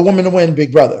for a woman to win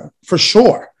Big Brother, for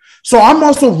sure. So I'm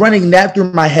also running that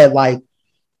through my head, like,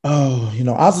 oh,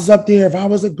 Azza's up there. If I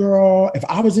was a girl, if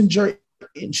I was in jury,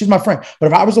 she's my friend.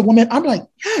 But if I was a woman, I'm like,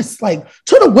 yes, like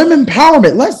to the women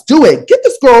empowerment. Let's do it. Get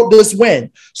this girl this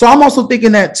win. So I'm also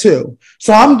thinking that too.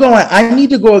 So I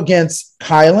need to go against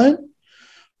Kylan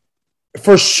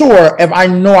for sure if I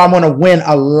know I'm going to win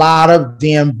a lot of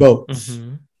damn votes,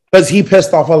 because he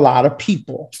pissed off a lot of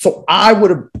people. So I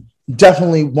would have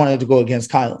definitely wanted to go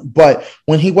against Kylan. But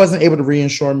when he wasn't able to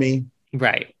reinsure me.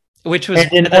 Right. Which was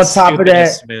and on top of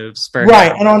that, moves for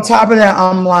right. And on top of that,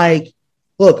 I'm like,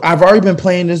 look, I've already been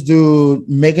playing this dude,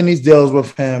 making these deals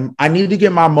with him. I need to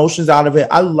get my emotions out of it.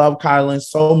 I love Kylan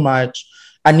so much.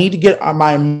 I need to get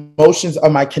my emotions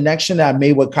of my connection that I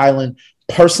made with Kylan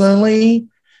personally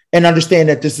and understand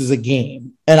that this is a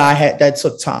game. And that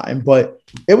took time, but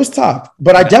it was tough.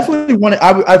 But I definitely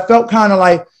I felt kind of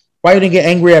like, why you didn't get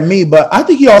angry at me? But I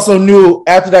think he also knew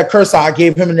after that curse I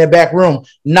gave him in that back room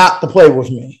not to play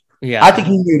with me. Yeah, I think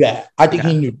he knew that.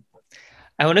 He knew.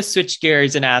 I want to switch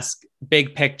gears and ask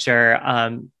big picture.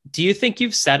 Do you think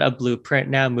you've set a blueprint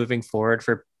now moving forward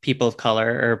for people of color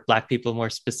or Black people more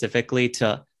specifically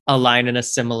to align in a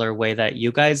similar way that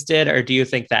you guys did? Or do you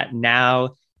think that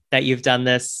now that you've done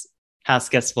this, house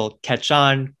guests will catch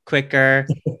on quicker?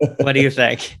 What do you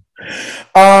think?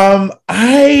 I'm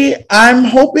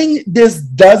hoping this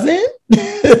doesn't.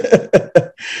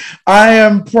 I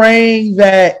am praying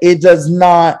that it does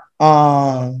not.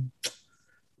 I'm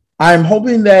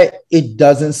hoping that it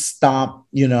doesn't stop,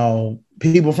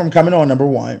 people from coming on, number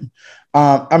one.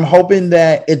 I'm hoping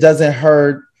that it doesn't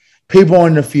hurt people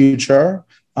in the future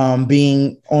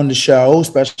being on the show,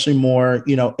 especially more,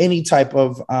 any type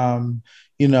of,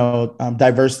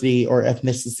 diversity or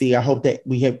ethnicity. I hope that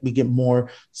we get more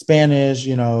Spanish,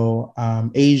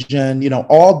 Asian,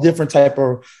 all different type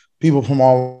of people from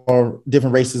all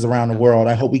different races around the world.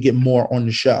 I hope we get more on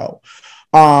the show.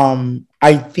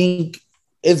 I think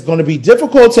it's going to be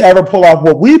difficult to ever pull off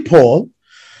what we pulled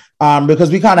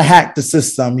because we kind of hacked the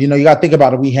system. You got to think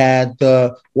about it. We had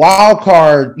the wild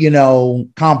card,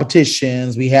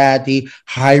 competitions. We had the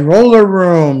high roller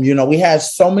room. We had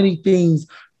so many things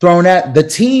thrown at the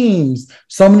teams,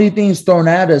 so many things thrown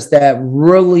at us that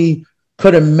really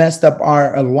could have messed up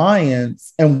our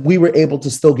alliance, and we were able to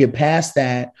still get past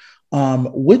that,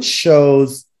 which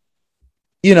shows,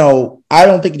 you know, I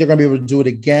don't think they're going to be able to do it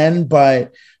again,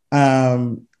 but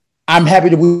I'm happy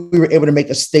that we were able to make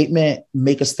a statement,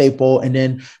 make a staple, and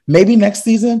then maybe next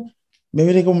season,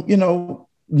 maybe they can, you know,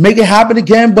 make it happen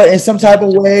again, but in some type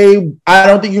of way. I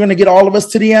don't think you're going to get all of us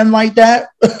to the end like that.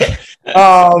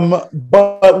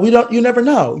 But you never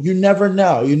know. You never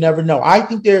know. I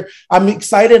think I'm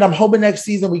excited. I'm hoping next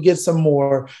season we get some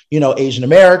more, you know, Asian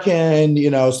American, you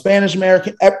know, Spanish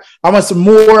American. I want some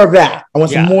more of that.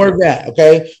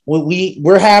 Okay.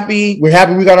 We're happy. We're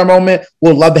happy we got our moment.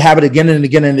 We'll love to have it again and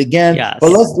again and again. Yes.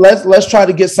 But let's try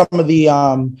to get some of the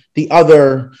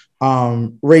other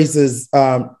races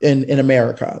in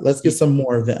America. Let's get some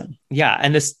more of them. Yeah.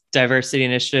 And this diversity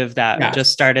initiative that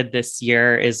just started this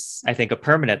year is, I think, a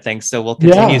permanent thing. So we'll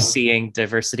continue seeing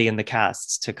diversity in the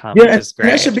casts to come, which is great.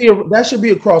 That should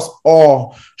be across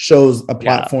all shows of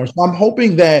platforms. So I'm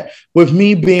hoping that with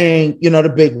me being, you know, the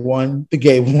big one, the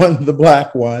gay one, the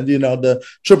black one, you know, the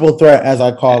triple threat, as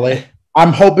I call it,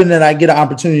 I'm hoping that I get an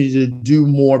opportunity to do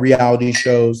more reality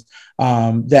shows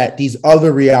that these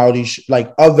other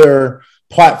other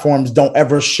platforms don't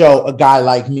ever show a guy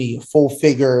like me, a full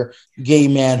figure gay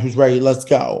man who's ready. Let's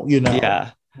go. You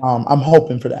know, I'm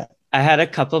hoping for that. I had a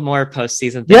couple more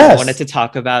postseason things I wanted to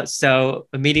talk about. So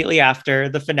immediately after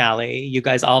the finale, you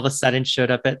guys all of a sudden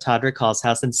showed up at Todrick Hall's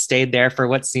house and stayed there for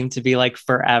what seemed to be like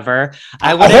forever.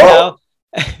 I want to know.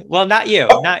 Well, not you.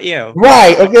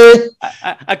 Right. Okay.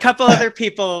 A couple other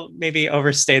people maybe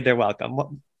overstayed their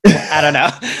welcome. I don't know.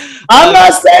 I'm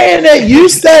not saying it. You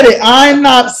said it. I'm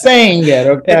not saying it.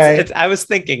 Okay. I was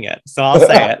thinking it, so I'll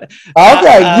say it.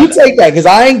 Okay, you take that because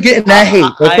I ain't getting that hate.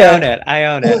 Okay? I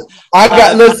own it.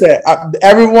 Listen,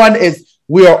 everyone is.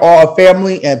 We are all a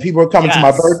family, and people are coming to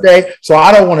my birthday, so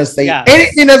I don't want to say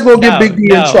anything that's going to get Big D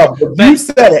in trouble. But you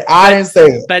said it. I didn't say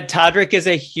it. But Todrick is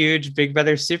a huge Big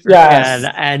Brother super fan,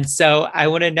 and so I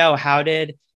want to know, how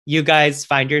did you guys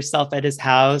find yourself at his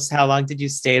house? How long did you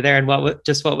stay there, and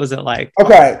what was it like?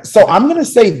 Okay, so I'm going to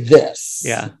say this.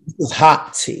 Yeah, this is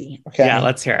hot tea. Okay, yeah,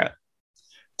 let's hear it.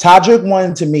 Todrick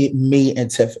wanted to meet me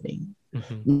and Tiffany.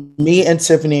 Mm-hmm. Me and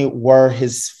Tiffany were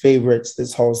his favorites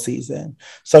this whole season.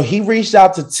 So he reached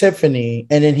out to Tiffany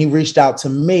and then he reached out to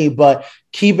me. But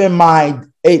keep in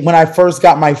mind, when I first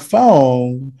got my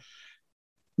phone,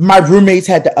 my roommates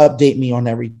had to update me on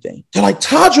everything. They're like,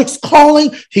 Todrick's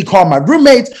calling. He called my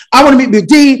roommates. I want to meet Big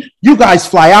D. You guys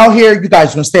fly out here. You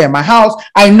guys are going to stay at my house.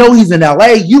 I know he's in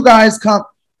LA. You guys come.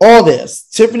 All this.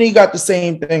 Tiffany got the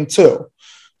same thing too.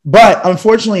 But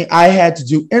unfortunately, I had to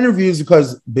do interviews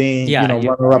because being,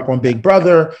 runner up on Big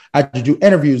Brother, I had to do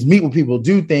interviews, meet with people,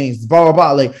 do things, blah, blah,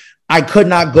 blah. Like, I could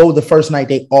not go the first night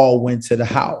they all went to the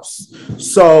house.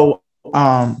 So,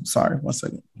 sorry, 1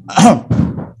 second. I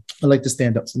like to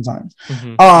stand up sometimes.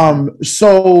 Mm-hmm.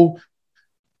 So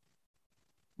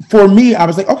for me, I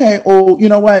was like, okay, well, you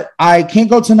know what? I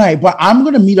can't go tonight, but I'm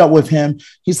going to meet up with him.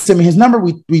 He sent me his number.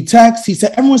 We text. He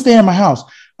said, everyone stay at my house.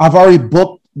 I've already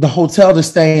booked the hotel to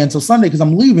stay until Sunday because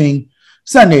I'm leaving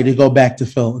Sunday to go back to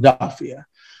Philadelphia.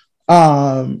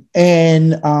 And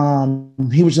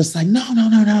he was just like,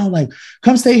 no, like,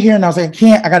 come stay here. And I was like, I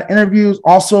can't. I got interviews.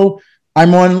 Also,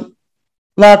 I'm on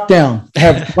lockdown. I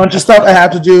have a bunch of stuff I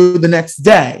have to do the next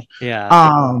day.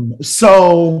 Yeah.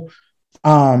 So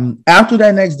after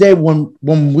that next day, when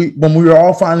we were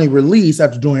all finally released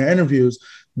after doing interviews,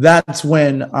 that's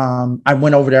when I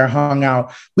went over there, hung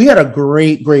out. We had a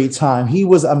great time. He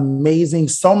was amazing,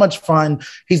 so much fun.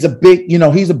 He's a big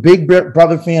Big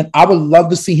Brother fan. I would love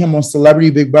to see him on Celebrity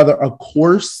Big Brother, of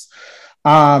course.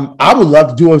 I would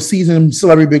love to do a season of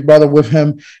Celebrity Big Brother with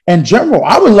him. In general,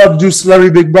 I would love to do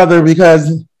Celebrity Big Brother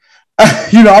because,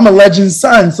 I'm a legend's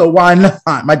son, so why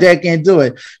not? My dad can't do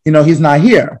it. He's not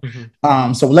here.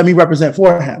 Mm-hmm. So let me represent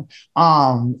for him.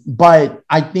 But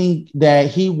I think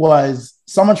that he was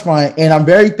so much fun, and I'm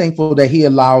very thankful that he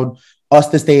allowed us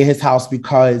to stay at his house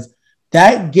because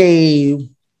that gave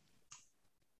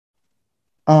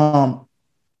all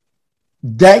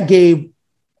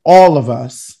of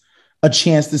us a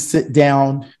chance to sit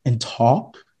down and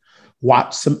talk,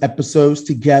 watch some episodes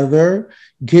together,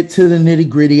 get to the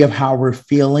nitty-gritty of how we're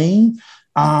feeling,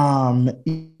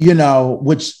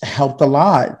 which helped a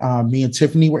lot. Me and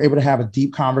Tiffany were able to have a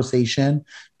deep conversation,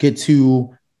 get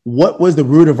to what was the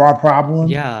root of our problem.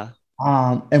 Yeah.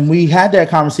 And we had that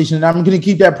conversation, and I'm going to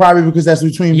keep that private because that's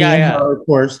between me and her, of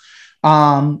course. Me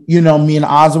and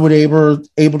Ozzy were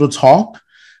able to talk,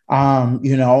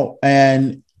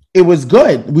 and it was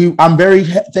good. I'm very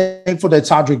thankful that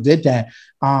Todrick did that.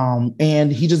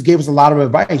 And he just gave us a lot of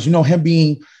advice. Him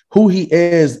being who he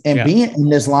is and Yeah. being in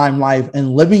this limelight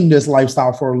and living this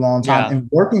lifestyle for a long time and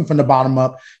working from the bottom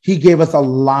up, he gave us a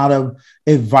lot of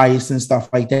advice and stuff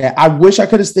like that. I wish I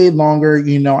could have stayed longer.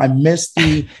 You know, I missed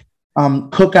the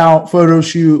cookout photo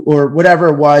shoot or whatever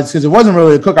it was, because it wasn't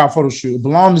really a cookout photo shoot. It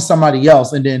belonged to somebody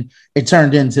else, and then it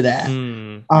turned into that.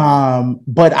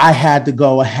 But I had to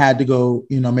go,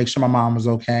 you know, make sure my mom was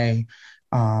okay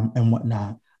and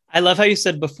whatnot. I love how you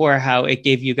said before how it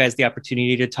gave you guys the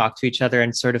opportunity to talk to each other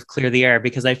and sort of clear the air,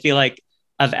 because I feel like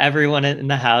of everyone in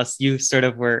the house, you sort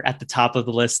of were at the top of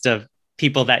the list of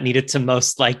people that needed to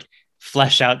most like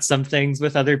flesh out some things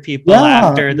with other people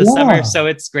after the summer. So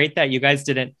it's great that you guys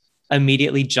didn't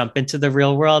immediately jump into the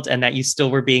real world and that you still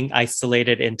were being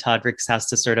isolated in Todrick's house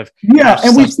to sort of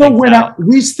and we still went out.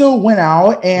 We still went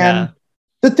out, and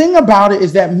the thing about it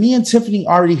is that me and Tiffany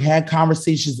already had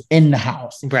conversations in the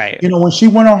house. Right. You know, when she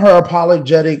went on her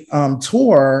apologetic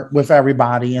tour with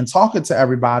everybody and talking to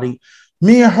everybody,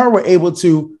 me and her were able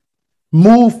to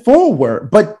move forward,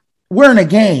 but we're in a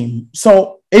game.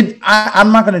 So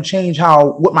I'm not going to change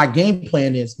what my game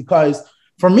plan is, because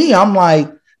for me, I'm like,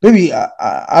 baby,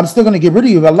 I'm still going to get rid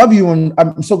of you. I love you. And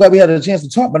I'm so glad we had a chance to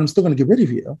talk, but I'm still going to get rid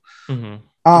of you.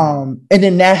 And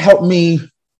then that helped me.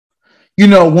 You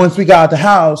know, once we got out the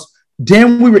house,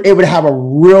 then we were able to have a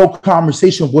real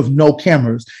conversation with no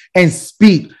cameras and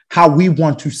speak how we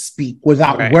want to speak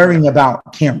without worrying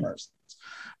about cameras.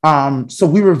 So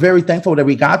we were very thankful that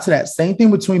we got to that. Same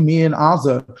thing between me and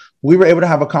Azza. We were able to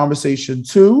have a conversation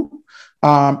too.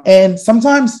 And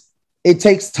sometimes it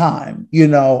takes time. You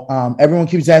know, everyone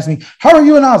keeps asking me, how are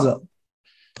you and Azza?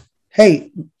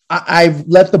 Hey, I've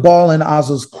left the ball in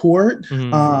Azza's court.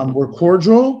 We're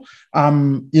cordial.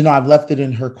 You know, I've left it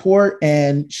in her court,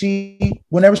 and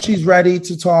whenever she's ready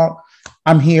to talk,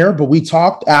 I'm here. But we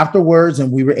talked afterwards,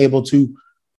 and we were able to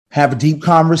have a deep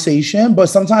conversation. But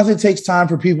sometimes it takes time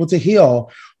for people to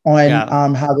heal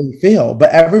on how they feel.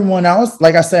 But everyone else,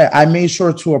 like I said, I made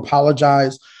sure to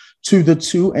apologize to the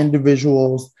two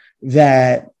individuals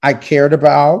that I cared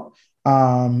about,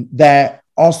 that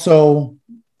also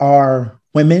are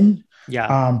women,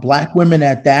 Black women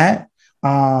at that.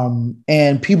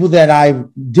 And people that I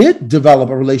did develop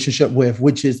a relationship with,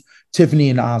 which is Tiffany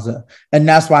and Azza. And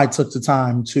that's why I took the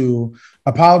time to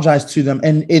apologize to them.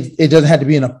 And it doesn't have to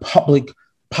be in a public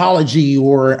apology,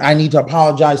 or I need to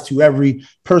apologize to every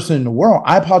person in the world.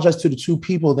 I apologize to the two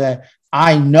people that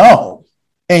I know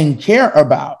and care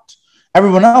about.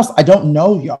 Everyone else, I don't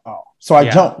know y'all, so I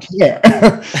don't care.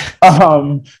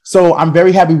 So I'm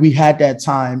very happy we had that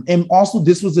time. And also,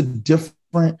 this was a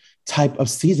different type of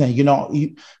season. You know,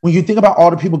 when you think about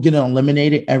all the people getting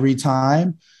eliminated every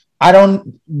time,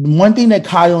 one thing that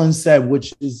Kylan said,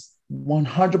 which is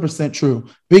 100% true,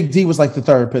 Big D was like the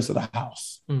therapist of the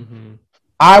house.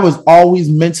 I was always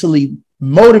mentally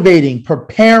motivating,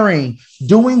 preparing,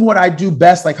 doing what I do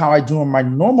best, like how I do in my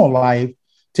normal life,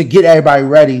 to get everybody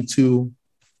ready to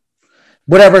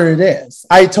whatever it is.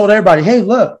 I told everybody, hey,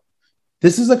 look,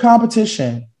 this is a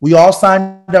competition. We all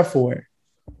signed up for it.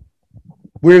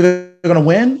 We're going to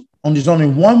win. There's only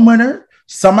one winner.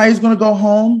 Somebody's going to go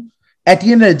home. At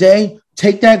the end of the day,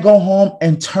 take that go home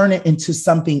and turn it into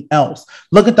something else.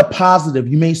 Look at the positive.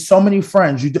 You made so many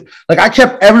friends. I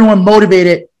kept everyone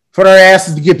motivated for their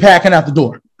asses to get packing out the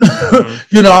door.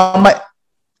 You know, I'm like,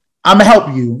 I'm going to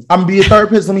help you. I'm going to be a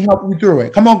therapist. Let me help you through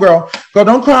it. Come on, girl. Girl,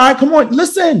 don't cry. Come on.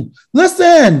 Listen.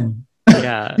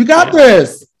 Yeah. You got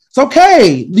this. It's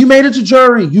okay. You made it to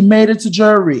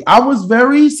jury. I was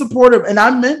very supportive, and I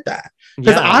meant that,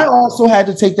 because I also had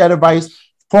to take that advice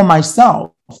for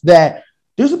myself, that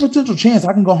there's a potential chance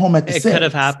I can go home at the 6th. It could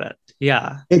have happened.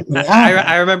 Yeah.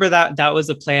 I remember that was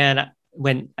a plan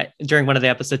when during one of the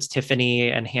episodes,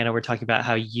 Tiffany and Hannah were talking about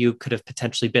how you could have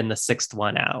potentially been the 6th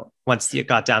one out once you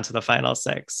got down to the final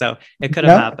 6. So it could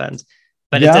have happened,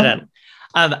 but it didn't.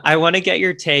 I want to get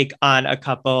your take on a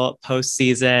couple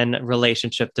postseason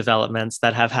relationship developments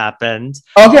that have happened.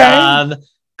 Okay.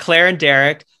 Claire and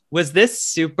Derek, was this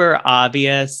super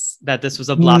obvious that this was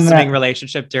a blossoming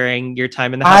relationship during your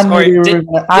time in the house?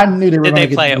 I knew they were did they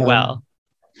play it well?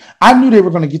 I knew they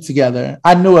were going to get together.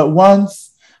 I knew it once.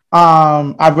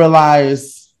 I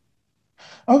realized,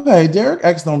 okay, Derek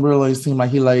X don't really seem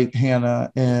like he like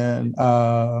Hannah, and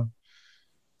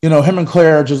you know, him and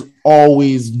Claire are just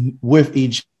always with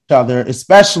each other,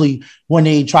 especially when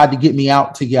they tried to get me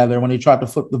out together, when they tried to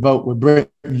flip the vote with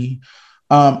Brittany.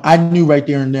 I knew right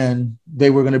there and then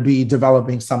they were going to be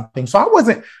developing something. So I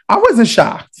wasn't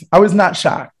shocked. I was not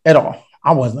shocked at all.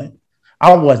 I wasn't,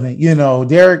 you know,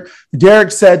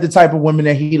 Derek said the type of women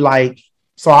that he liked.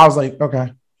 So I was like,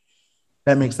 okay,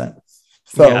 that makes sense.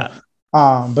 So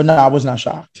But no, I was not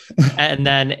shocked. And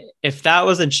then if that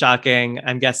wasn't shocking,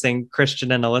 I'm guessing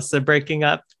Christian and Alyssa breaking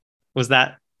up. Was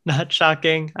that not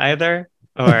shocking either?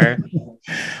 Or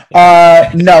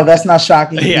no, that's not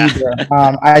shocking yeah. either.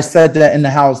 I said that in the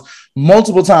house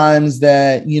multiple times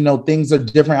that, things are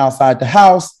different outside the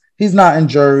house. He's not in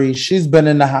jury. She's been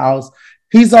in the house.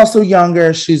 He's also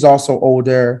younger. She's also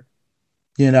older.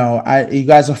 You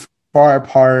guys are far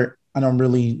apart. I don't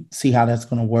really see how that's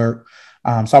going to work.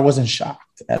 So I wasn't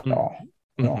shocked at all.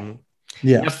 Mm-hmm.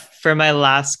 Yeah. For my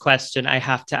last question, I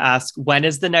have to ask, when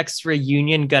is the next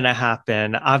reunion going to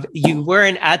happen? You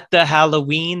weren't at the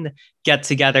Halloween get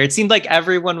together. It seemed like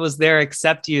everyone was there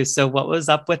except you. So what was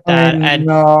up with that?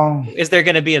 And is there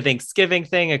going to be a Thanksgiving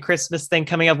thing, a Christmas thing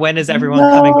coming up? When is everyone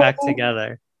coming back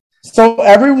together? So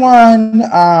everyone,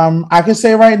 I can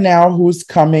say right now who's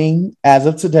coming as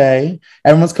of today.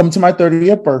 Everyone's coming to my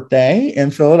 30th birthday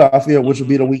in Philadelphia, which will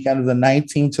be the weekend of the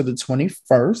 19th to the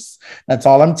 21st. That's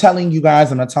all I'm telling you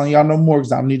guys. I'm not telling y'all no more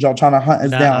because I need y'all trying to hunt us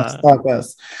down, stalk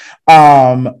us.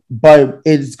 But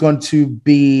it's going to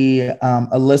be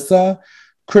Alyssa,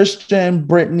 Christian,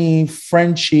 Brittany,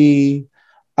 Frenchie,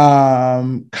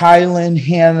 Kylan,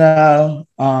 Hannah,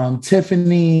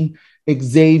 Tiffany,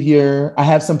 Xavier. I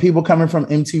have some people coming from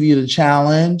MTV The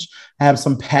Challenge. I have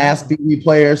some past BB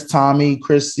players, Tommy,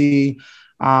 Chrissy.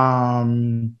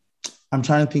 I'm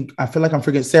trying to think. I feel like I'm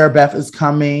forgetting. Sarah Beth is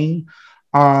coming.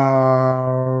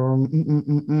 I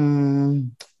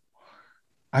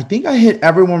think I hit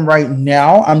everyone right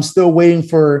now. I'm still waiting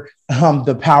for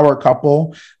the power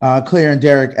couple, Claire and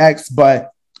Derek X, but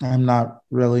I'm not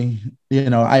really,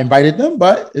 I invited them,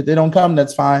 but if they don't come,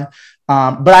 that's fine.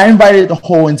 But I invited the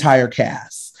whole entire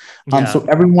cast. So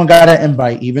everyone got an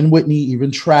invite, even Whitney,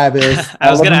 even Travis.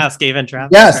 I was going to ask even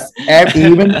Travis. Yes,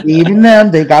 even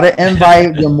them, they got an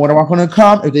invite. They're more than welcome to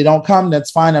come. If they don't come,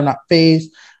 that's fine. I'm not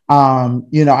phased.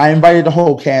 I invited the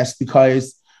whole cast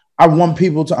because I want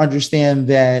people to understand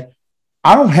that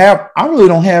I really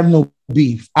don't have no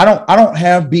beef. I don't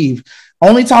have beef.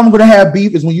 Only time I'm going to have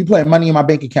beef is when you put money in my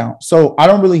bank account. So I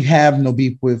don't really have no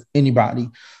beef with anybody.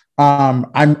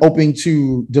 I'm open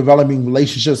to developing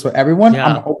relationships with everyone. Yeah.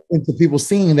 I'm open to people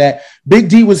seeing that Big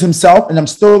D was himself, and I'm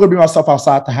still going to be myself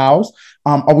outside the house.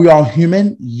 Are we all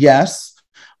human? Yes.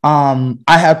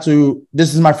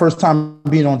 This is my first time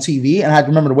being on TV, and I had to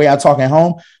remember the way I talk at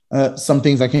home. Some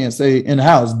things I can't say in the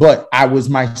house, but I was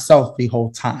myself the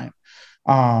whole time.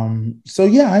 So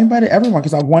yeah, I invited everyone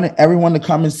because I wanted everyone to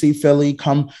come and see Philly,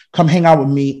 come hang out with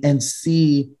me and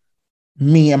see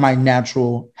me in my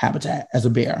natural habitat as a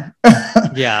bear.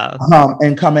 Yeah.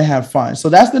 And come and have fun. So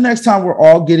that's the next time we're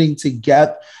all getting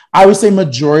together. I would say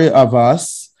majority of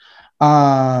us.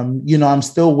 I'm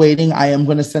still waiting. I am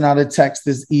going to send out a text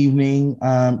this evening,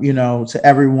 to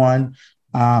everyone,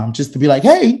 just to be like,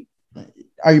 hey,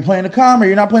 are you planning to come? Or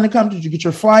you're not planning to come? Did you get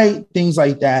your flight? Things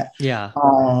like that. Yeah.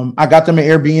 I got them at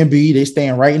Airbnb. They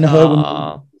staying right in the hood with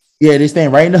me. Yeah, they staying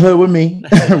right in the hood with me,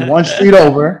 one street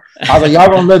over. I was like,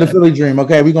 y'all gonna live the Philly dream,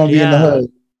 okay? We're gonna be in the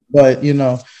hood. But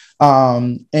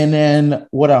and then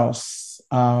what else?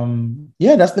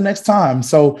 That's the next time.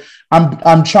 So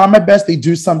I'm trying my best to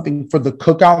do something for the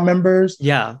cookout members.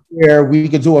 Yeah. Where we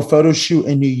could do a photo shoot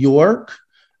in New York.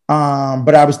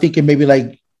 But I was thinking maybe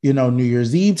like, New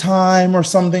Year's Eve time or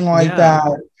something like that.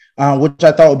 Which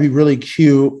I thought would be really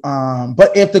cute.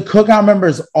 But if the cookout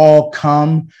members all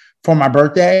come for my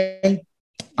birthday,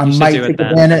 I might take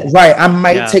advantage. Right. I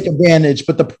might take advantage,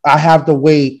 but I have to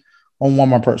wait on one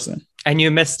more person. And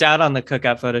you missed out on the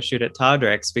cookout photo shoot at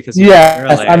Todrick's because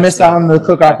I missed out on the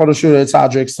cookout photo shoot at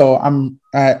Todrick's. So I'm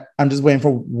just waiting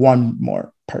for one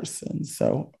more person.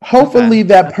 So hopefully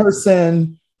that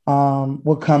person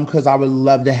will come because I would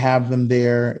love to have them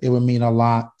there. It would mean a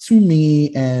lot to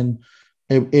me, and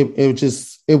it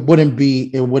wouldn't be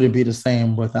the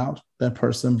same without that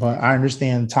person. But I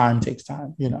understand time takes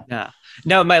time, Yeah.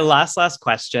 No, my last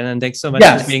question, and thanks so much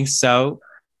for being so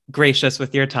gracious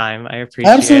with your time. I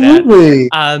appreciate it. Absolutely.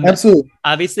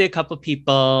 Obviously, a couple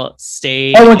people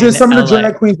stayed. Oh, and just some of the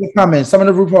drag queens are coming. Some of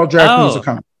the RuPaul drag queens are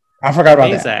coming. I forgot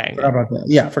about that.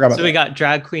 Yeah, I forgot about that. So we got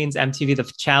drag queens, MTV The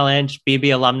Challenge,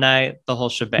 BB alumni, the whole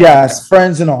shebang. Yes,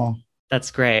 friends and all.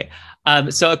 That's great.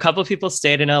 So a couple people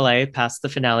stayed in LA past the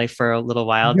finale for a little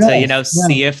while to,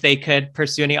 see if they could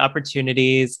pursue any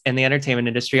opportunities in the entertainment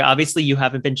industry. Obviously, you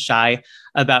haven't been shy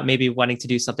about maybe wanting to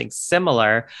do something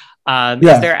similar.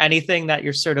 Is there anything that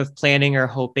you're sort of planning or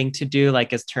hoping to do,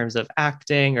 like as terms of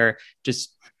acting or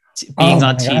just being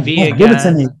on TV again? Give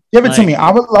it to me.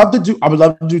 I would love to do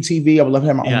TV. I would love to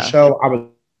have my own show. I would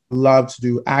love to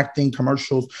do acting,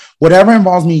 commercials, whatever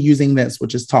involves me using this,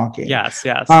 which is talking. Yes.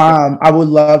 I would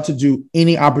love to do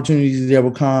any opportunities that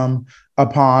will come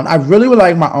upon. I really would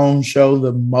like my own show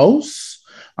the most.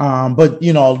 But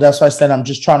you know, that's why I said I'm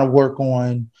just trying to work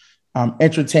on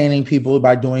entertaining people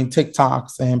by doing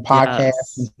TikToks and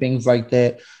podcasts and things like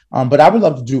that. But I would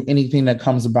love to do anything that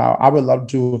comes about. I would love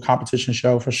to do a competition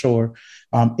show for sure.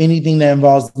 Anything that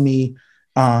involves me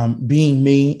being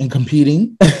me and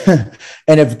competing.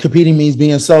 And if competing means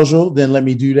being social, then let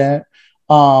me do that.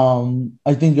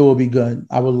 I think it will be good.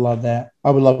 I would love that.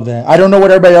 I don't know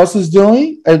what everybody else is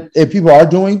doing, if people are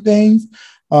doing things.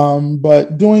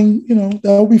 But doing, you know,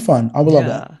 that would be fun. I would love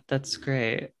that. That's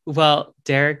great. Well,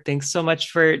 Derek, thanks so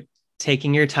much for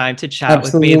taking your time to chat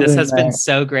Absolutely, with me. This has been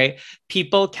so great.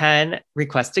 People can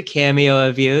request a cameo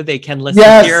of you. They can listen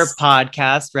to your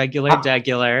podcast, Regular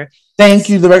Degular. Thank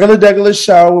you. The Regular Degular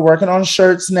Show. We're working on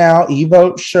shirts now,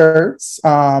 Evote shirts,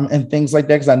 and things like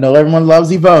that, because I know everyone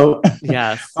loves Evote.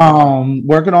 Yes.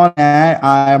 Working on that.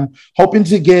 I'm hoping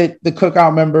to get the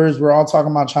Cookout members. We're all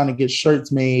talking about trying to get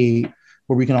shirts made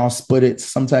where we can all split it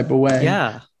some type of way.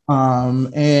 Yeah. You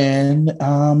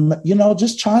know,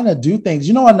 just trying to do things.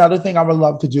 You know, another thing I would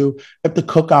love to do if the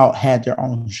Cookout had their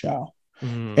own show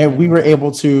and we were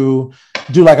able to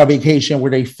do like a vacation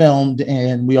where they filmed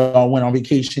and we all went on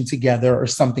vacation together or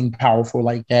something powerful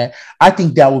like that. I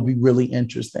think that would be really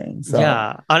interesting. So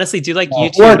yeah, honestly, do like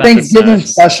YouTube or Thanksgiving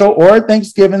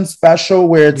special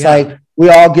where it's like we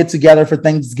all get together for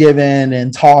Thanksgiving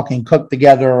and talk and cook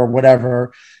together or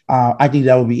whatever. I think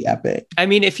that would be epic. I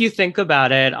mean, if you think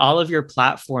about it, all of your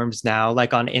platforms now,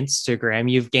 like on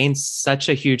Instagram, you've gained such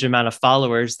a huge amount of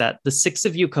followers that the six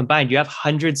of you combined, you have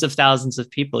hundreds of thousands of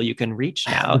people you can reach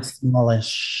now. I have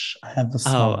the smallish.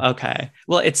 Oh, okay.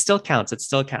 Well, it still counts.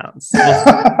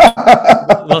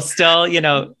 We'll still, you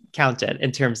know, count it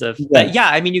in terms of, but yeah,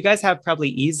 I mean, you guys have probably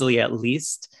easily at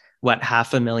least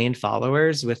 500,000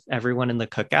 followers with everyone in the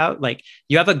Cookout. Like,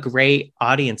 you have a great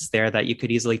audience there that you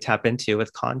could easily tap into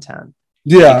with content.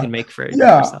 You can make for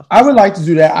yourself. I would like to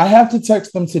do that. I have to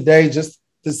text them today just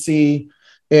to see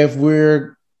if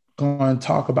we're going to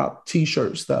talk about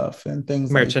t-shirt stuff and things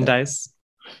merchandise.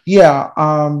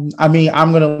 I mean,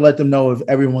 I'm going to let them know if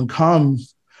everyone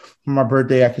comes for my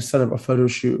birthday, I could set up a photo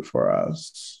shoot for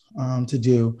us to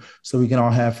do, so we can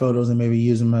all have photos and maybe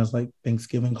use them as like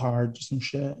Thanksgiving cards or some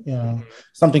shit, you know,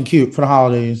 something cute for the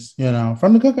holidays, you know,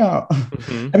 from the Cookout.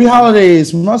 Happy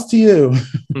holidays from us to you,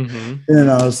 you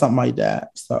know, something like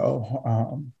that.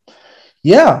 So,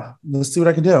 let's see what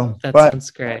I can do. That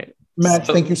sounds great. Max,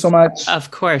 thank you so much. Of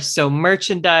course. So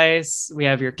merchandise, we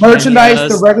have your merchandise,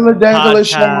 cameos, the Regular Degular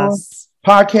Show,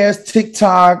 podcast,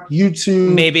 TikTok,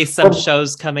 YouTube. Maybe some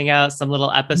shows coming out, some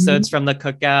little episodes from the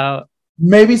Cookout.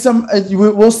 Maybe some,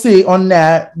 we'll see on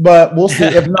that, but we'll see.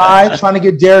 If not, trying to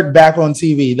get Derek back on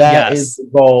TV. That is the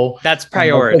goal. That's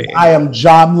priority. I am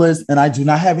jobless and I do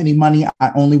not have any money.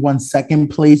 I only won second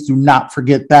place. Do not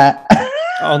forget that.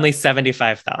 Only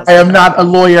 75,000. I am not a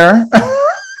lawyer.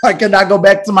 I cannot go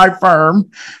back to my firm.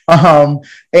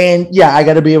 And yeah, I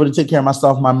got to be able to take care of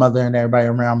myself, my mother, and everybody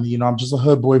around me. You know, I'm just a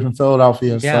hood boy from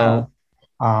Philadelphia. Yeah.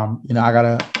 So, you know,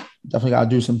 I definitely got to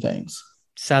do some things.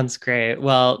 Sounds great.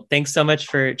 Well, thanks so much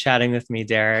for chatting with me,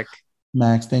 Derek.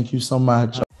 Max, thank you so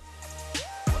much.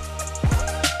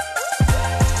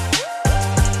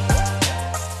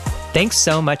 Thanks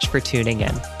so much for tuning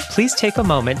in. Please take a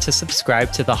moment to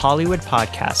subscribe to the Hollywood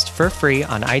Podcast for free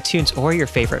on iTunes or your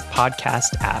favorite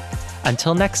podcast app.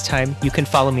 Until next time, you can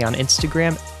follow me on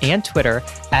Instagram and Twitter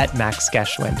at Max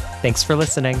Geschwind. Thanks for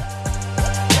listening.